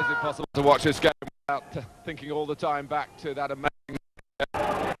 Well, it is impossible to watch this game without thinking all the time back to that amazing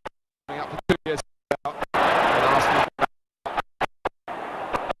coming up for 2 years now.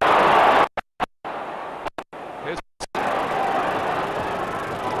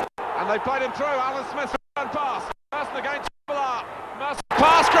 And they played him through. Alan Smith's return pass. Merson against Grobbelaar. Merson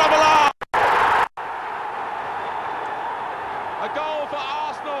pass Grobbelaar. A goal for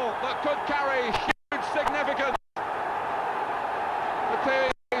Arsenal that could carry huge significance.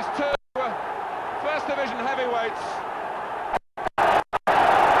 These 2 First Division heavyweights.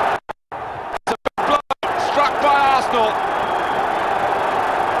 It's a big blow struck by Arsenal.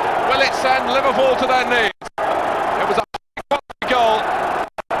 Will it send Liverpool to their knees? It was a high-quality goal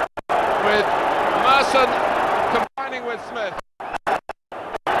with Merson combining with Smith.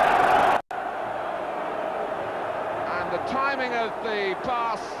 And the timing of the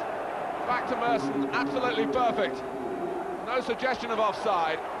pass back to Merson, absolutely perfect. No suggestion of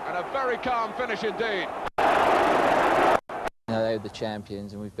offside, and a very calm finish indeed. You know, they were the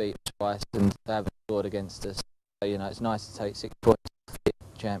champions, and we've beat them twice, and they haven't scored against us. So, you know, it's nice to take 6 points off the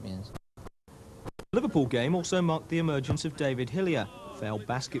champions. The Liverpool game also marked the emergence of David Hillier, failed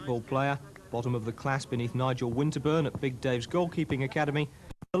basketball player, bottom of the class beneath Nigel Winterburn at Big Dave's goalkeeping academy,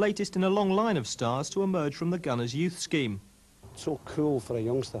 the latest in a long line of stars to emerge from the Gunners' youth scheme. So cool for a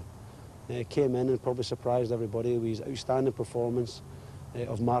youngster. Came in and probably surprised everybody with his outstanding performance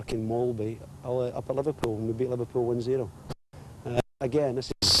of marking Molby up at Liverpool when we beat Liverpool 1-0. Again, this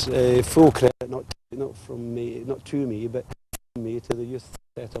is full credit, not from me, not to me, but from me to the youth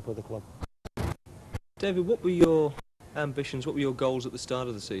setup of the club. David, what were your ambitions, what were your goals at the start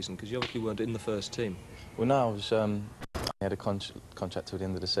of the season? Because you obviously weren't in the first team. Well, no, I had a contract till the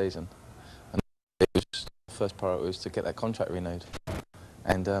end of the season. And it was, the first priority was to get that contract renewed.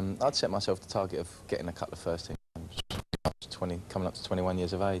 And I'd set myself the target of getting a couple of first team games, coming up to 21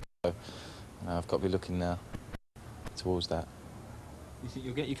 years of age. So I've got to be looking now towards that. You think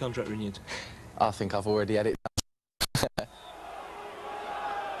you'll get your contract renewed? I think I've already had it done.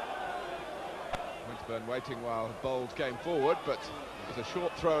 Winterburn waiting while Bold came forward, but it was a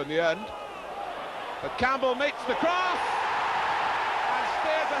short throw in the end. But Campbell meets the cross and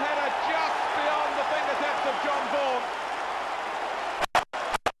steers a header just beyond the fingertips of John Vaughan.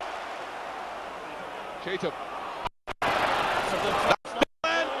 Cheatham.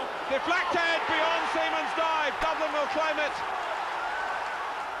 Deflected beyond Seaman's dive. Dublin will claim it.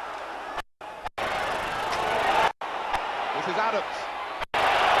 This is Adams.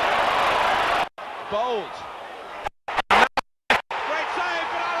 Bold. Great save,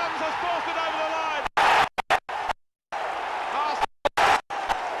 but Adams has forced it over the line. Arsenal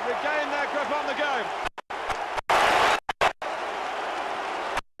regain their grip on the game.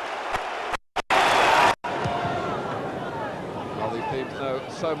 know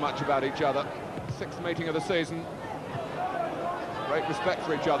so much about each other. Sixth meeting of the season. Great respect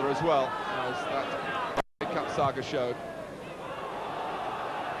for each other as well, as that League Cup saga showed.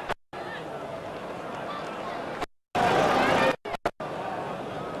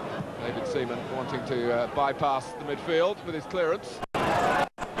 David Seaman wanting to bypass the midfield with his clearance.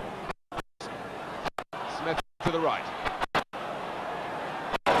 Smith to the right.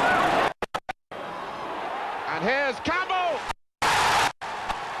 And here's Campbell!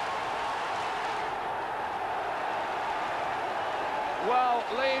 Well,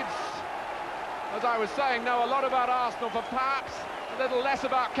 Leeds, as I was saying, know a lot about Arsenal, but perhaps a little less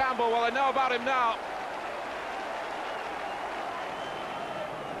about Campbell. Well, they know about him now.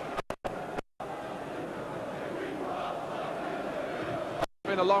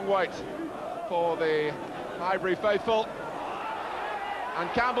 Been a long wait for the Highbury faithful. And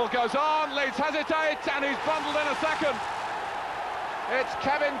Campbell goes on, Leeds hesitate, and he's bundled in a second. It's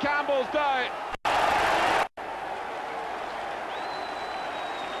Kevin Campbell's day.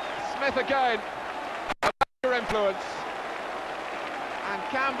 Smith again, a major influence. And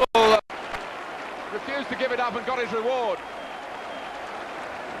Campbell refused to give it up and got his reward.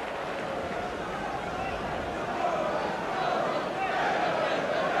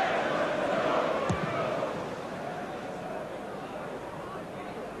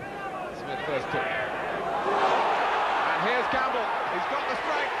 First kick. And here's Campbell. He's got the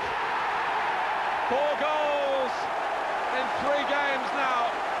strength. 4 goals in 3 games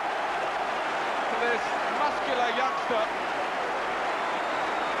now for this muscular youngster.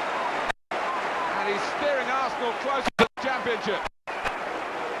 And he's steering Arsenal closer to the championship.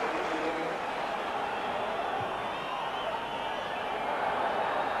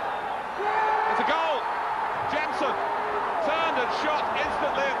 It's a goal. Jensen turned and shot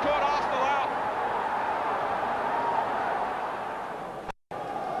instantly and caught Arsenal out.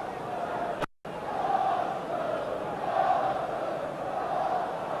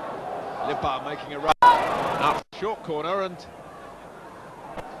 Limpar making a run up short corner, and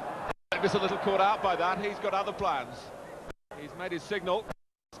Davis a little caught out by that. He's got other plans. He's made his signal.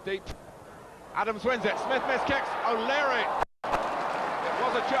 It's deep. Adams wins it. Smith miskicks. O'Leary. It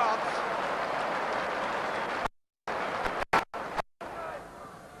was a chance.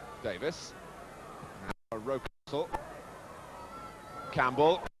 Davis. Rocastle.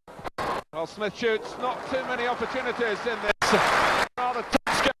 Campbell. Well, Smith shoots. Not too many opportunities in this rather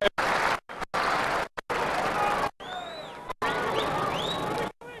tough game.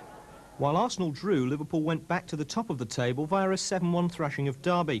 While Arsenal drew, Liverpool went back to the top of the table via a 7-1 thrashing of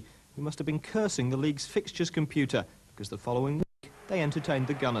Derby, who must have been cursing the league's fixtures computer, because the following week they entertained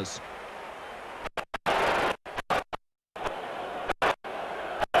the Gunners.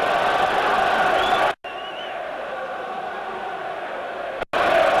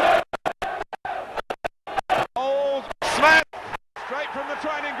 Old Smith, straight from the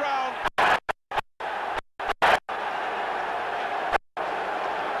training ground.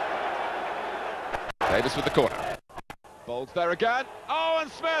 Davis with the corner. Bolds there again. Oh, and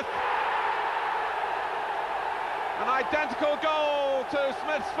Smith! An identical goal to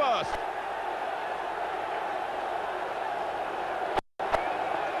Smith's first.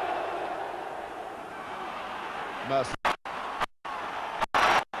 Mercer.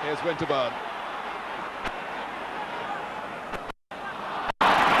 Here's Winterburn.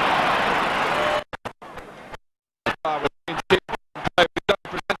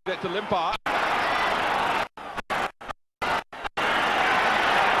 Presented it to Limpar.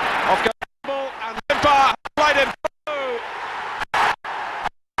 Off goes Campbell, and Limpar played him through.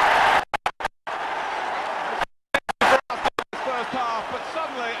 First half, but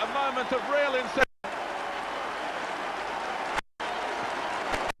suddenly a moment of real insistence.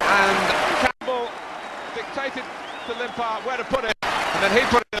 And Campbell dictated to Limpar where to put it, and then he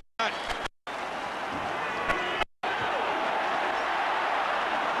put it in the net.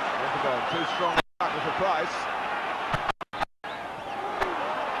 Too strong for Price.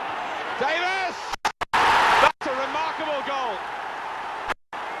 Davis! That's a remarkable goal.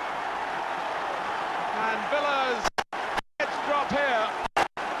 And Villa's heads drop here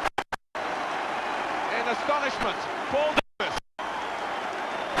in astonishment. Paul Davis.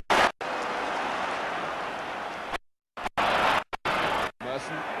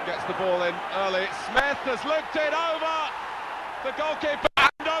 Merson gets the ball in early. Smith has looked it over the goalkeeper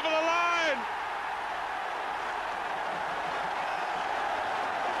and over the line.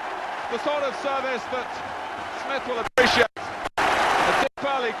 The sort of service that Smith will appreciate. A deep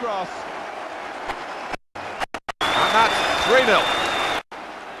early cross. And that's 3-0.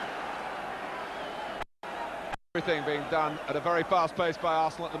 Everything being done at a very fast pace by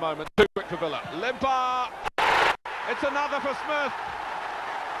Arsenal at the moment. Too quick for Villa. Limpar! It's another for Smith.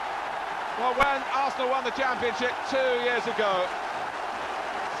 Well, when Arsenal won the championship 2 years ago,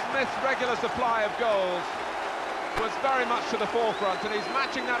 Smith's regular supply of goals was very much to the forefront, and he's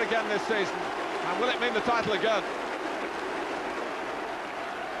matching that again this season. And will it mean the title again?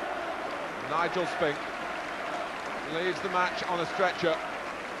 Nigel Spink leaves the match on a stretcher.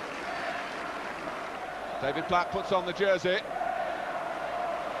 David Platt puts on the jersey.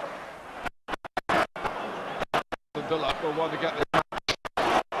 Villa will want to get this match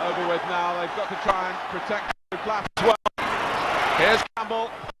over with now. They've got to try and protect Platt as well. Here's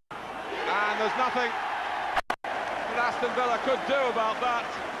Campbell, and there's nothing that Aston Villa could do about that.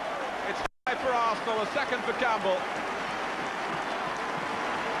 It's 5 for Arsenal, a second for Campbell.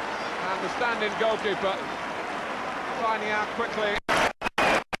 And the stand-in goalkeeper finding out quickly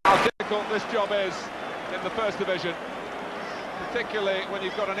how difficult this job is in the First Division, particularly when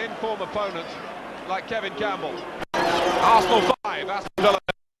you've got an in-form opponent like Kevin Campbell. Arsenal 5, Aston Villa.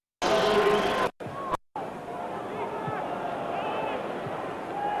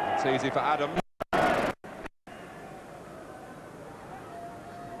 It's easy for Adam.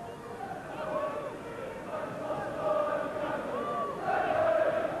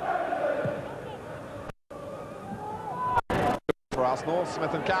 For Arsenal,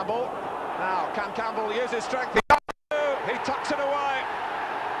 Smith and Campbell. Now, can Campbell use his strength? He tucks it away,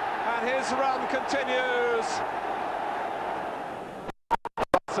 and his run continues.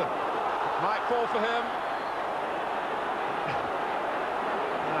 Might fall for him.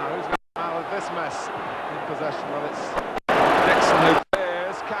 Now, who's going to come out of this mess in possession? Well, it's Dixon who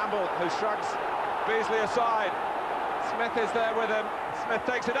clears. Campbell who shrugs Beasley aside. Smith is there with him. Smith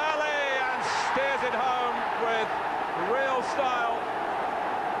takes it early and steers it home with real style.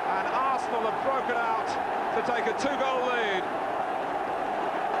 And Arsenal have broken out to take a 2-goal lead.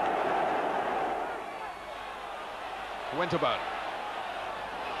 Winterburn.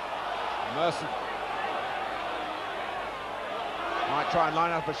 Merson might try and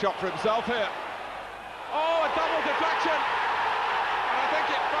line up a shot for himself here. Oh, a double deflection! And I think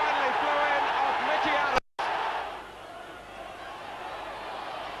it finally flew in off Mickey Allen.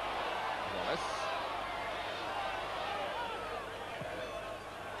 Wallace.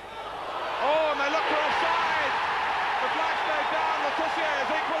 Oh, and they look for offside! The flag stayed down, Letitia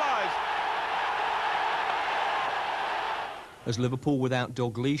has equalised. As Liverpool without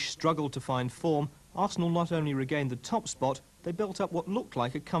Dalglish struggled to find form, Arsenal not only regained the top spot, they built up what looked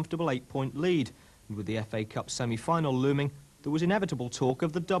like a comfortable 8-point lead. And with the FA Cup semi-final looming, there was inevitable talk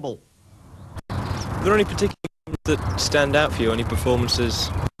of the double. Are there any particular games that stand out for you, any performances?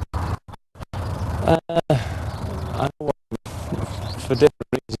 I know for different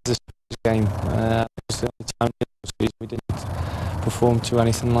reasons this game. It's the only time in the season we didn't perform to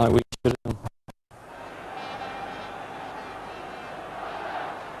anything like we should have done.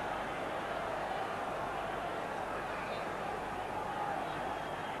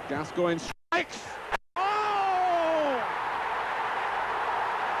 Gascoigne strikes! Oh!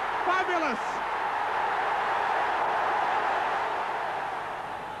 Fabulous!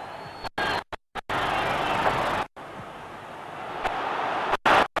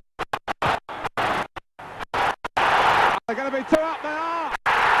 They're going to be 2 up, they are!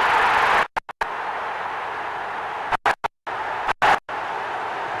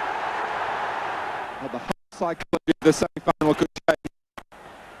 Well, the whole psychology of the semi-final could change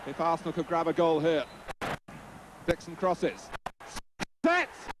if Arsenal could grab a goal here. Dixon crosses. Set!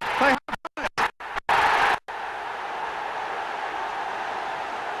 They have done it!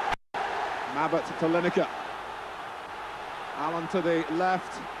 Mabbott to Lineker. Allen to the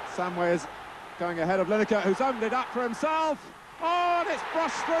left. Samways going ahead of Lineker, who's opened it up for himself. Oh, and it's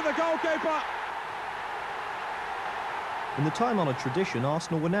brushed through the goalkeeper. In the time-honoured tradition,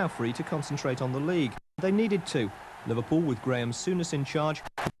 Arsenal were now free to concentrate on the league. They needed to. Liverpool, with Graham Souness in charge,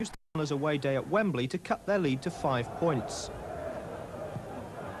 used the Gunners' away day at Wembley to cut their lead to 5 points.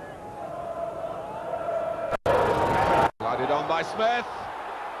 Glided on by Smith,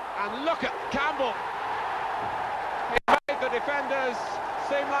 and look at Campbell. He made the defenders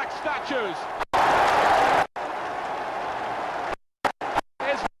seem like statues.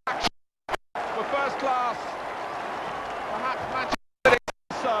 His action for first class, perhaps Manchester City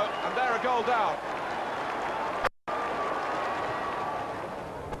so, and they're a goal down.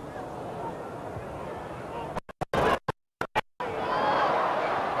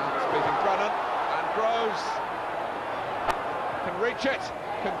 Reach it,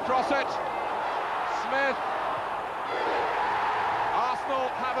 can cross it. Smith. Arsenal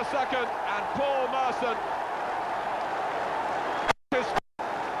have a second, and Paul Merson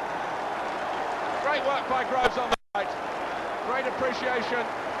Great work by Groves on the right. Great appreciation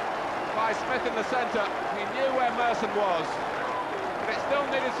by Smith in the centre. He knew where Merson was, but it still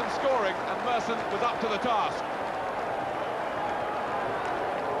needed some scoring, and Merson was up to the task.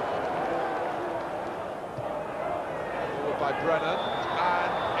 Forward by Brennan,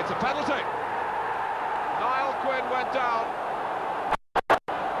 and it's a penalty. Niall Quinn went down.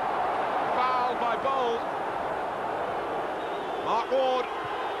 Foul by Bold. Mark Ward,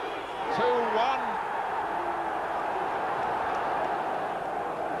 2-1.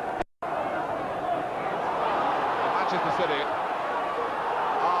 Manchester City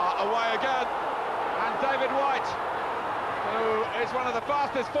are away again, and David White, who is one of the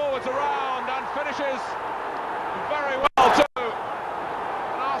fastest forwards around and finishes very well too.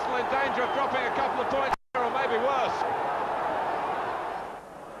 And Arsenal in danger of dropping a couple of points here, or maybe worse.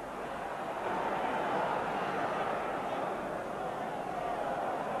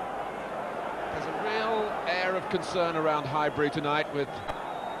 There's a real air of concern around Highbury tonight, with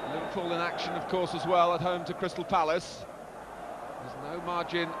Liverpool in action, of course, as well, at home to Crystal Palace. There's no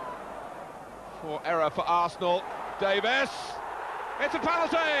margin for error for Arsenal. Davis, it's a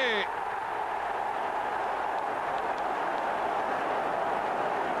penalty!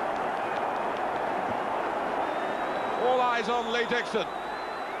 All eyes on Lee Dixon.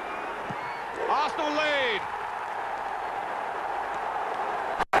 Arsenal lead.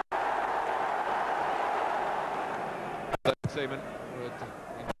 Seaman would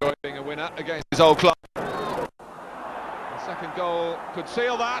enjoy being a winner against his old club. The second goal could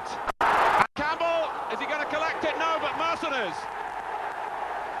seal that. And Campbell, is he going to collect it? No, but Merson is.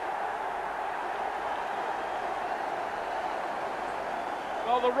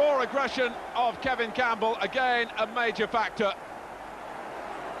 Well, the raw aggression of Kevin Campbell, again, a major factor.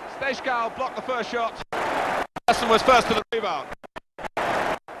 Stejskal blocked the first shot. Merson was first to the rebound.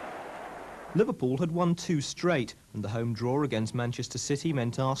 Liverpool had won 2 straight, and the home draw against Manchester City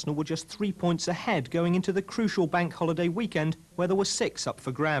meant Arsenal were just 3 points ahead going into the crucial bank holiday weekend, where there were 6 up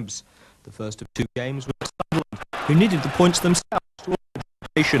for grabs. The first of 2 games was Sunderland, who needed the points themselves to avoid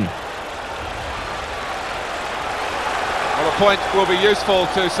relegation. Well, a point will be useful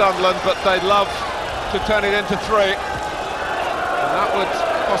to Sunderland, but they'd love to turn it into 3. And that would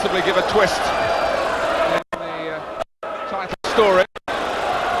possibly give a twist in the title story.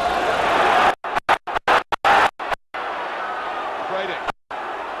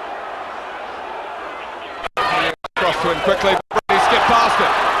 Cross to him quickly, Brady skipped past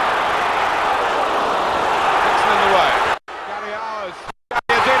it. Dixon in the way. Gary Hours,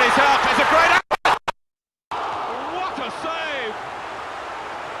 Gary help, it's a great effort! What a save!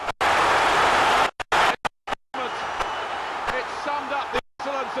 It summed up the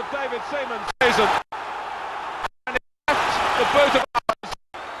excellence of David Seaman's season. And it left the boot of Hours.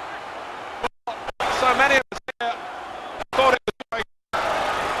 So many of us here thought it was going.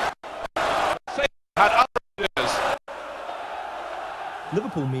 Seaman had other ideas.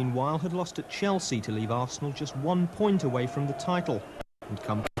 Liverpool, meanwhile, had lost at Chelsea to leave Arsenal just 1 point away from the title. And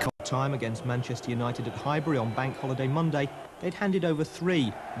come kick-off time against Manchester United at Highbury on Bank Holiday Monday, they'd handed over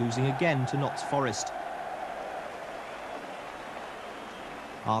 3, losing again to Notts Forest.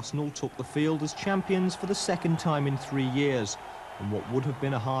 Arsenal took the field as champions for the 2nd time in 3 years, and what would have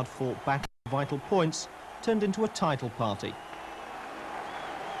been a hard-fought battle of vital points turned into a title party.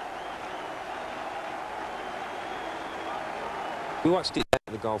 We watched it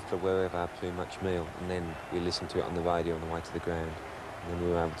at the golf club where we have our pre-match meal, and then we listened to it on the radio on the way to the ground. And then we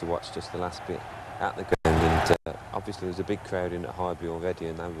were able to watch just the last bit at the ground, and obviously there was a big crowd in at Highbury already,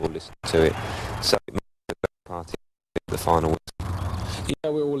 and they were all listening to it. So it made a great party at the final whistle. Yeah,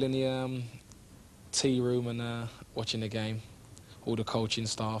 we were all in the tea room and watching the game, all the coaching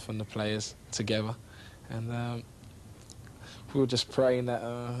staff and the players together, and we were just praying that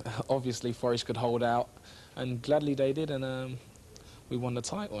obviously Forest could hold out, and gladly they did, and we won the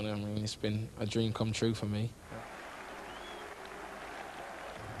title. I mean, it's been a dream come true for me.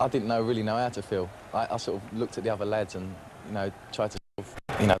 I didn't really know how to feel. I sort of looked at the other lads and, you know, tried to sort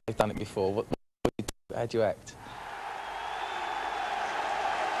of, you know, they've done it before. What do you do? How do you act?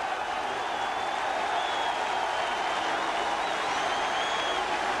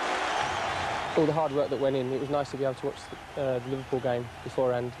 All the hard work that went in, it was nice to be able to watch the Liverpool game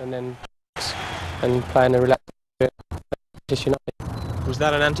beforehand and then play in a relaxed Manchester United. Was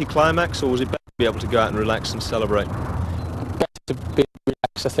that an anti-climax, or was it better to be able to go out and relax and celebrate? Better to be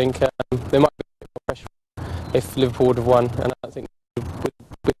relaxed, I think. There might be a bit more pressure if Liverpool would have won, and I don't think we'd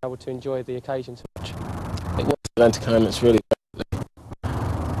been able to enjoy the occasion so much. It was an anti-climax, really.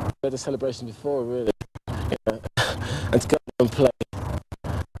 We had a celebration before, really. Yeah. And to go and play,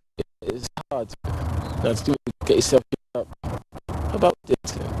 it's hard. to get yourself up. How about it?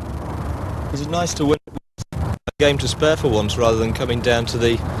 Is it nice to win a game to spare for once rather than coming down to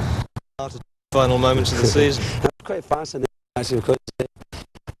the final moments of the season? That's quite fascinating actually, because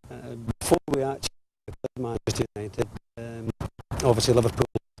before we actually played Manchester United, obviously Liverpool,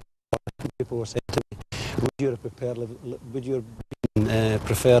 people were saying to me, would you have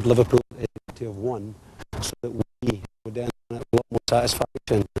preferred Liverpool to have won so that we would then have a lot more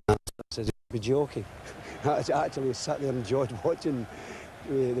satisfaction? I said, you'd be joking. I actually sat there and enjoyed watching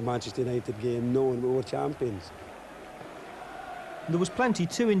the Manchester United game, knowing we were champions. There was plenty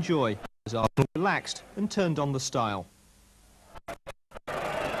to enjoy as Arsenal relaxed and turned on the style.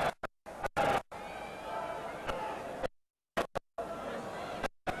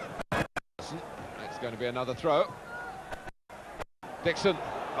 It's going to be another throw. Dixon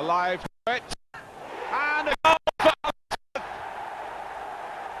alive to it. And a goal for Arsenal.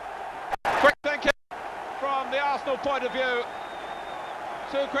 Quick thinking from the Arsenal point of view.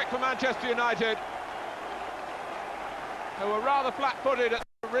 Too quick for Manchester United, who were rather flat-footed at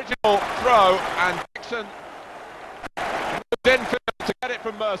the original throw, and Dixon moved infield to get it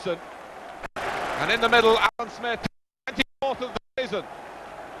from Merson. And in the middle, Alan Smith, 24th of the season.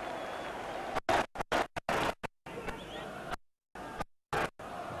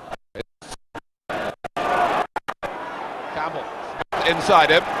 Campbell inside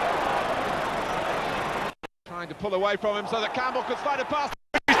him, trying to pull away from him so that Campbell could slide it past.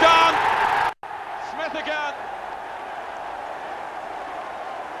 He's done! Smith again.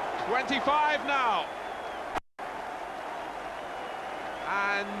 25 now.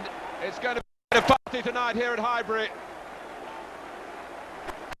 And it's going to be a party tonight here at Highbury.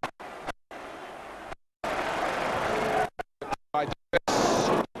 By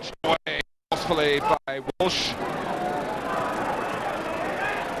Davis, away forcefully by Walsh.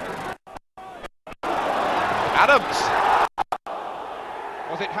 Adams.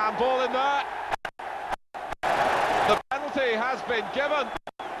 Was it handball in there? The penalty has been given.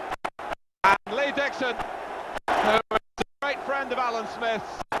 And Lee Dixon, who is a great friend of Alan Smith,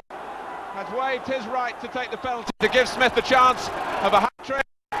 has waived his right to take the penalty to give Smith the chance of a hat-trick.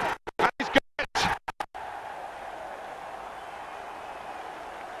 And he's got it.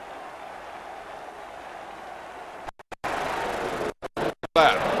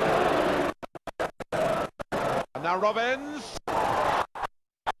 There. And now Robbins.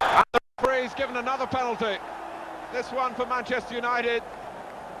 And the referee's given another penalty. This one for Manchester United.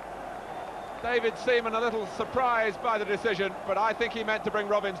 David Seaman a little surprised by the decision, but I think he meant to bring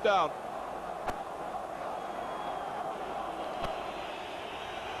Robbins down.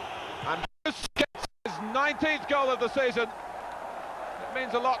 And Bruce gets his 19th goal of the season. It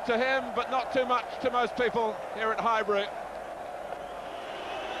means a lot to him, but not too much to most people here at Highbury.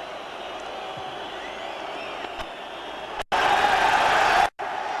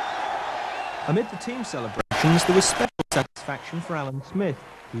 Amid the team celebrations, there was special satisfaction for Alan Smith,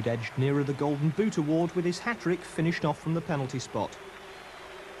 who'd edged nearer the Golden Boot award with his hat-trick finished off from the penalty spot.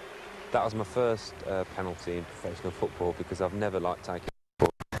 That was my first penalty in professional football, because I've never liked taking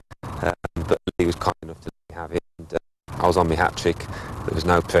football. But he was kind enough to let me have it, and I was on my hat-trick. There was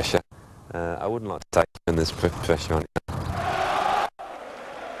no pressure. I wouldn't like to take it when there's pressure on it.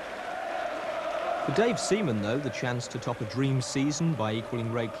 For Dave Seaman, though, the chance to top a dream season by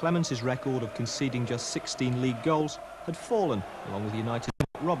equalling Ray Clements' record of conceding just 16 league goals had fallen, along with United's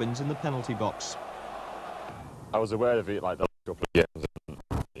Mark Robbins in the penalty box. I was aware of it like the last couple of games,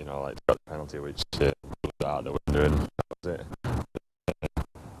 and, you know, like got the penalty which blew it out the window, and that was it.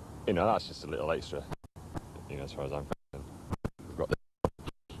 You know, that's just a little extra, you know, as far as I'm concerned. Got the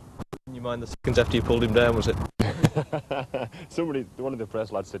Didn't you mind the seconds after you pulled him down, was it? Somebody, one of the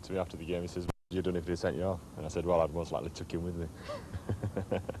press lads said to me after the game, he says, "What you done if they sent you off?" And I said, well, I'd most likely took him with me.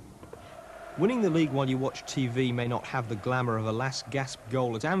 Winning the league while you watch TV may not have the glamour of a last gasp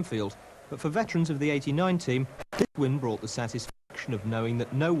goal at Anfield, but for veterans of the '89 team, this win brought the satisfaction of knowing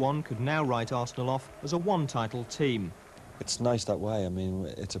that no one could now write Arsenal off as a one-title team. It's nice that way. I mean,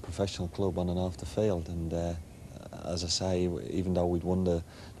 it's a professional club on and off the field, and as I say, even though we'd won the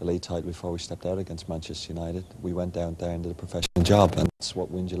league title before we stepped out against Manchester United, we went down there and did a professional job, and that's what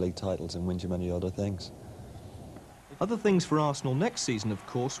wins you league titles and wins you many other things. Other things for Arsenal next season, of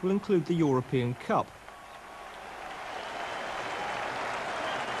course, will include the European Cup.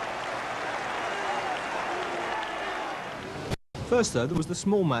 First, though, there was the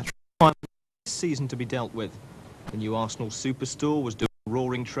small matter of this season to be dealt with. The new Arsenal Superstore was doing a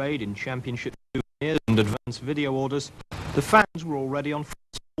roaring trade in Championship souvenirs and advanced video orders. The fans were already on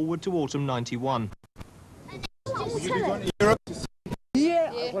forward to autumn '91. Will you be going to Europe?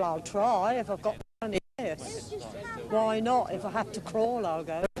 Yeah, well, I'll try if I've got money. Why not? If I have to crawl, I'll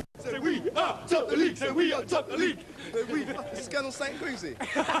go. Say we are top the league. Say we are top the league. This is going on St. Queensy.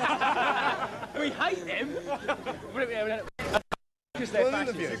 We hate them.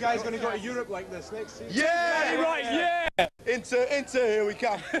 You guys going to go to Europe like this next season? Yeah, right, yeah. Inter, here we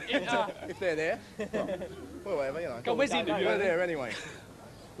come. If they're there. Well, whatever, you know. God, where's the interview? We're there anyway.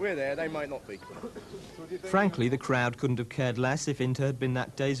 We're there, they might not be. Frankly, the crowd couldn't have cared less if Inter had been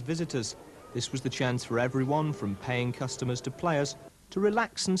that day's visitors. This was the chance for everyone, from paying customers to players, to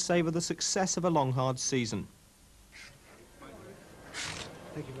relax and savour the success of a long, hard season.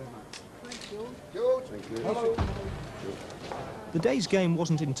 Thank you very much. Thank you. George. Thank you. Hello. The day's game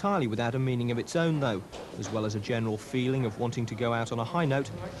wasn't entirely without a meaning of its own, though. As well as a general feeling of wanting to go out on a high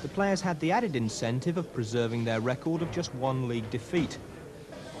note, the players had the added incentive of preserving their record of just one league defeat.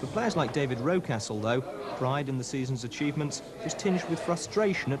 For players like David Rocastle, though, pride in the season's achievements was tinged with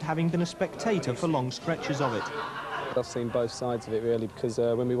frustration at having been a spectator for long stretches of it. I've seen both sides of it, really, because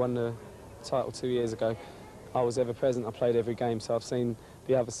when we won the title 2 years ago, I was ever present. I played every game, so I've seen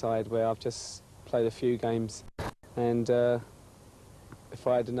the other side where I've just played a few games. And if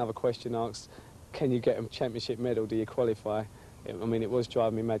I had another question asked, can you get a championship medal, do you qualify? I mean, it was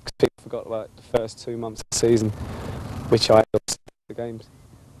driving me mad, because people forgot about the first 2 months of the season, which I lost the games.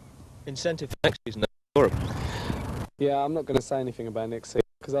 Incentive for next season, Europe. Yeah, I'm not going to say anything about next season,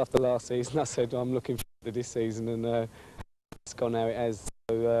 because after last season I said I'm looking forward to this season, and it's gone how it has.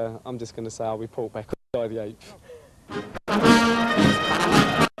 So I'm just going to say I'll report back on July the 8th.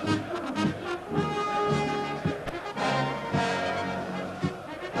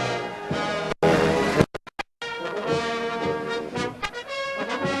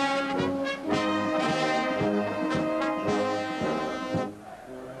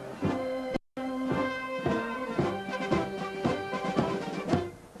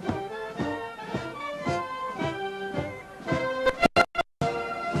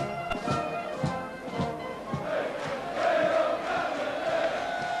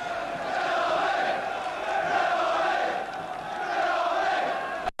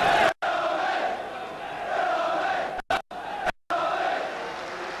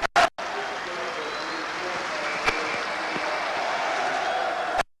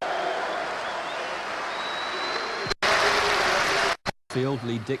 Field,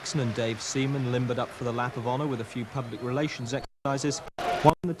 Lee Dixon and Dave Seaman limbered up for the lap of honour with a few public relations exercises,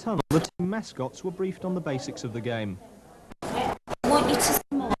 while in the tunnel the team mascots were briefed on the basics of the game. I want you to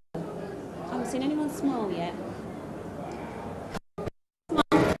smile. I haven't seen anyone smile yet.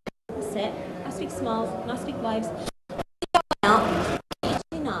 Smile. That's it. Nice big smiles, nice big waves. Go out, get your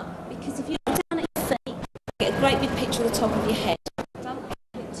chin up, because if you look down at your feet, get a great big picture of the top of your head. Don't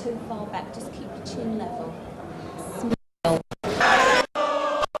get it too far back, just keep your chin level. Smile.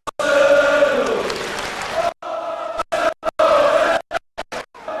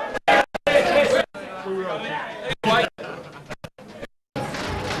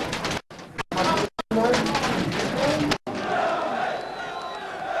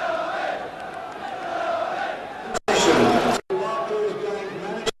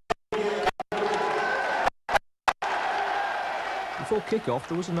 Before kick-off,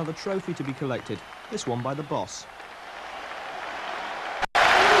 there was another trophy to be collected, this one by the boss.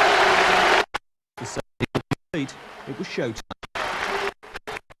 The second complete, it was showtime.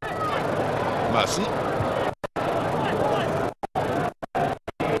 Merson.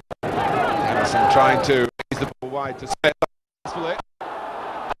 Harrison trying to raise the ball wide to set up successfully.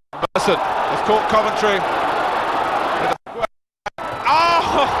 Merson has caught Coventry.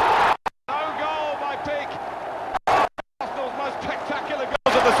 Oh! No goal by Peake. Arsenal's most spectacular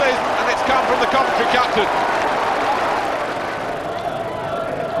goals of the season, and it's come from the Coventry captain.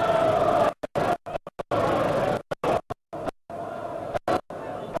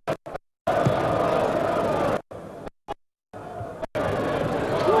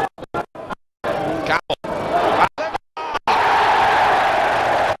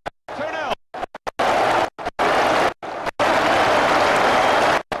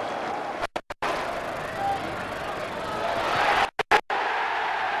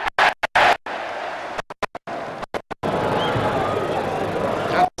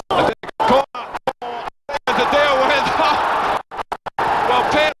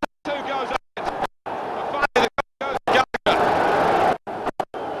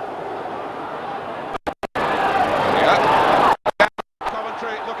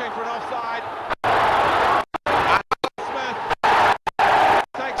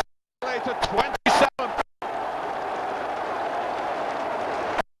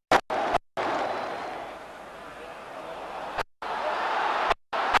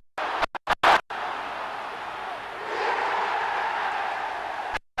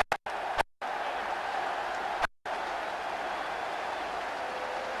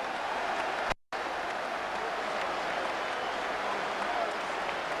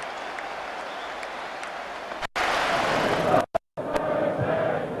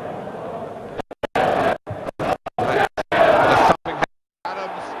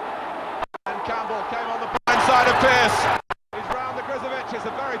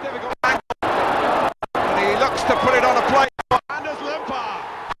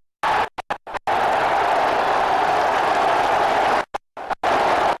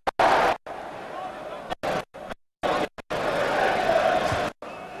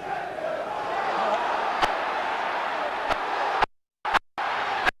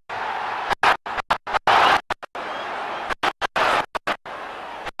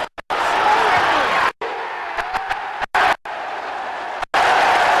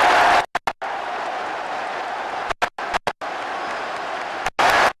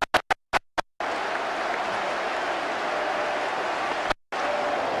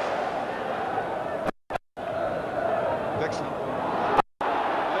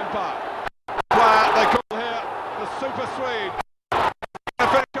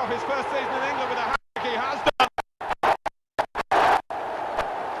 off his first season in England with a hat-trick. He has done.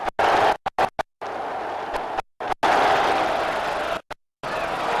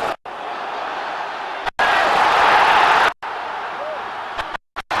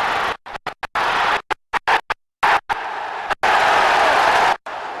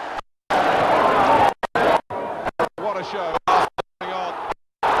 What a show. On.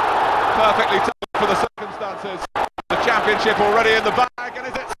 Perfectly timed for the circumstances. The championship already in the bag, and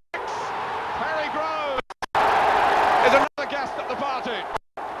is it 6? Perry Groves is another guest at the party.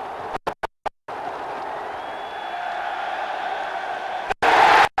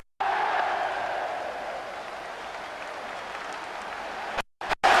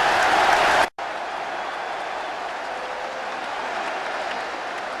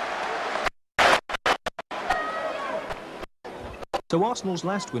 So Arsenal's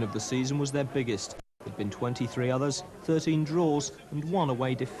last win of the season was their biggest. There'd been 23 others, 13 draws and 1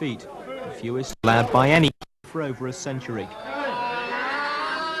 away defeat, the fewest allowed by any for over a century.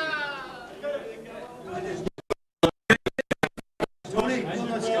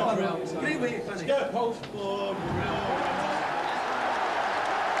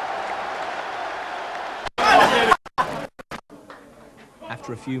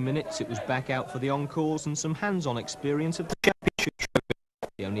 After a few minutes, it was back out for the encores and some hands-on experience of the championship trophy,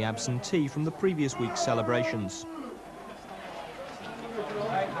 the only absentee from the previous week's celebrations.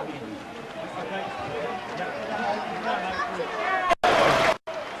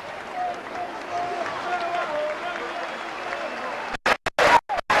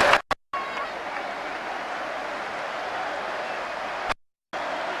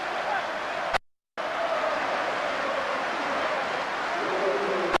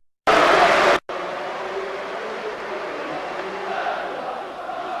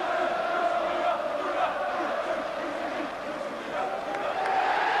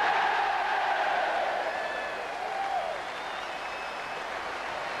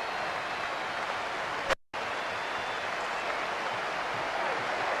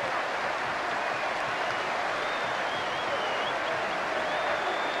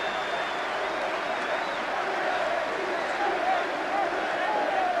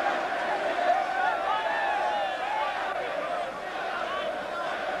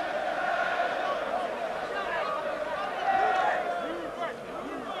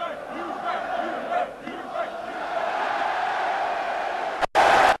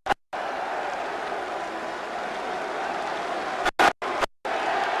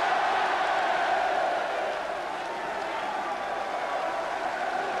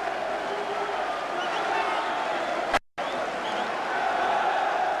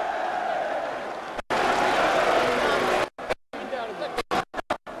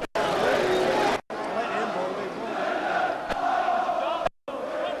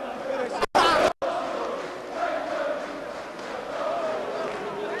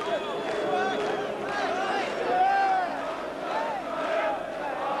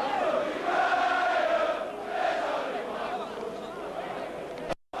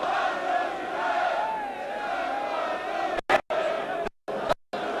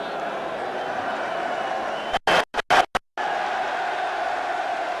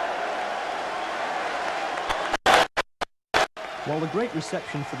 While the great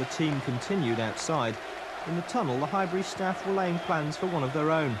reception for the team continued outside, in the tunnel the Highbury staff were laying plans for one of their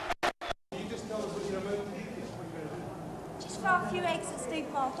own. Just throw a few eggs at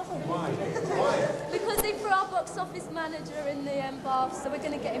Steve Martin. Why? Because he threw our box office manager in the bath, so we're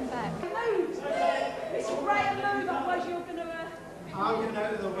going to get him back. Move! It's a great move, otherwise you're going to... I'm going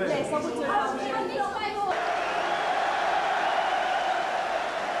out of the way. Yes, I would do it.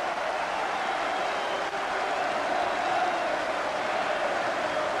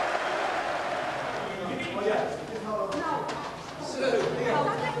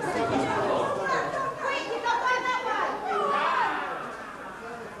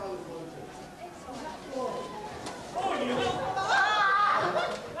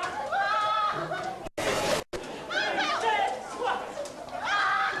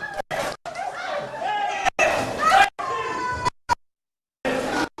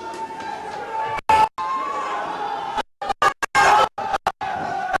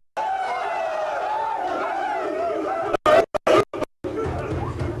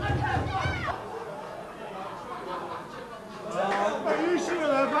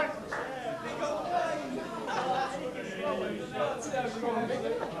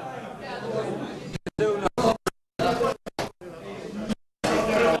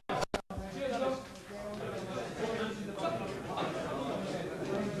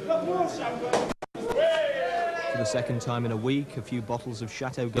 For the second time in a week, a few bottles of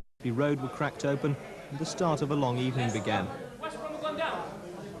Chateau Gillespie Road were cracked open, and the start of a long evening began.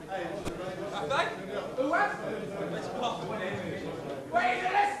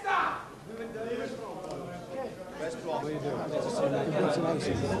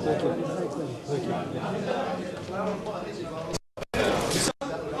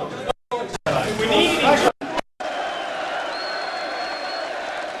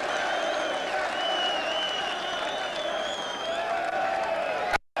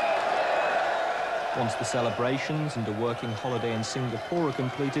 Once the celebrations and a working holiday in Singapore are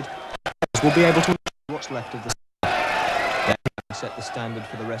completed, we'll be able to enjoy what's left of the season. They set the standard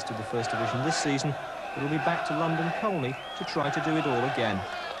for the rest of the First Division this season. It'll be back to London Colney to try to do it all again.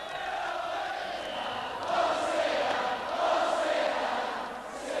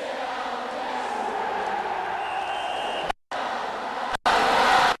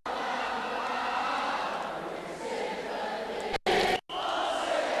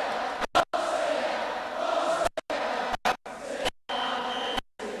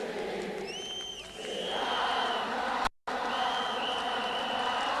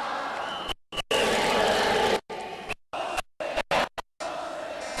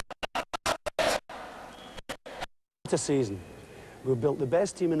 A season. We've built the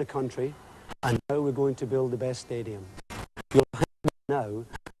best team in the country, and now we're going to build the best stadium. You'll hear now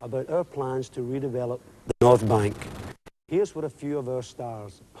about our plans to redevelop the North Bank. Here's what a few of our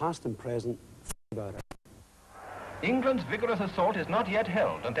stars, past and present, think about it. England's vigorous assault is not yet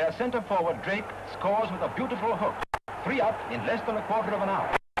held, and their centre forward Drake scores with a beautiful hook. 3 up in less than a quarter of an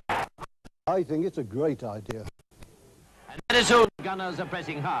hour. I think it's a great idea. And very soon Gunners are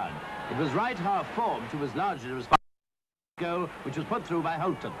pressing hard. It was Wright half formed who was largely responsible. Goal, which was put through by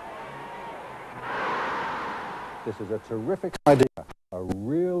Holton. This is a terrific idea, a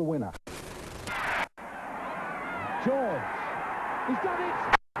real winner. George, he's done it!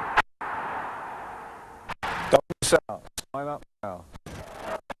 Don't miss out, line up now.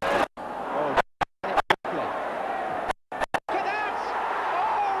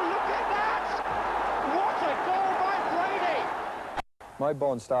 My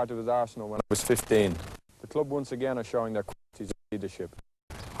bond started with Arsenal when I was 15. The club once again are showing their qualities of leadership.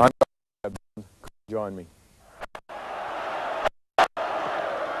 I'm glad Bond could join me.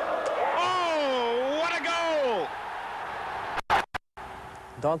 Oh, what a goal!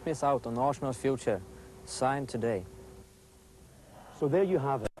 Don't miss out on Arsenal's future. Sign today. So there you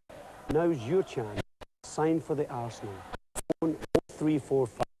have it. Now's your chance. Sign for the Arsenal. Phone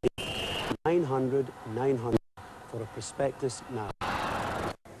 0345 900 900 for a prospectus now.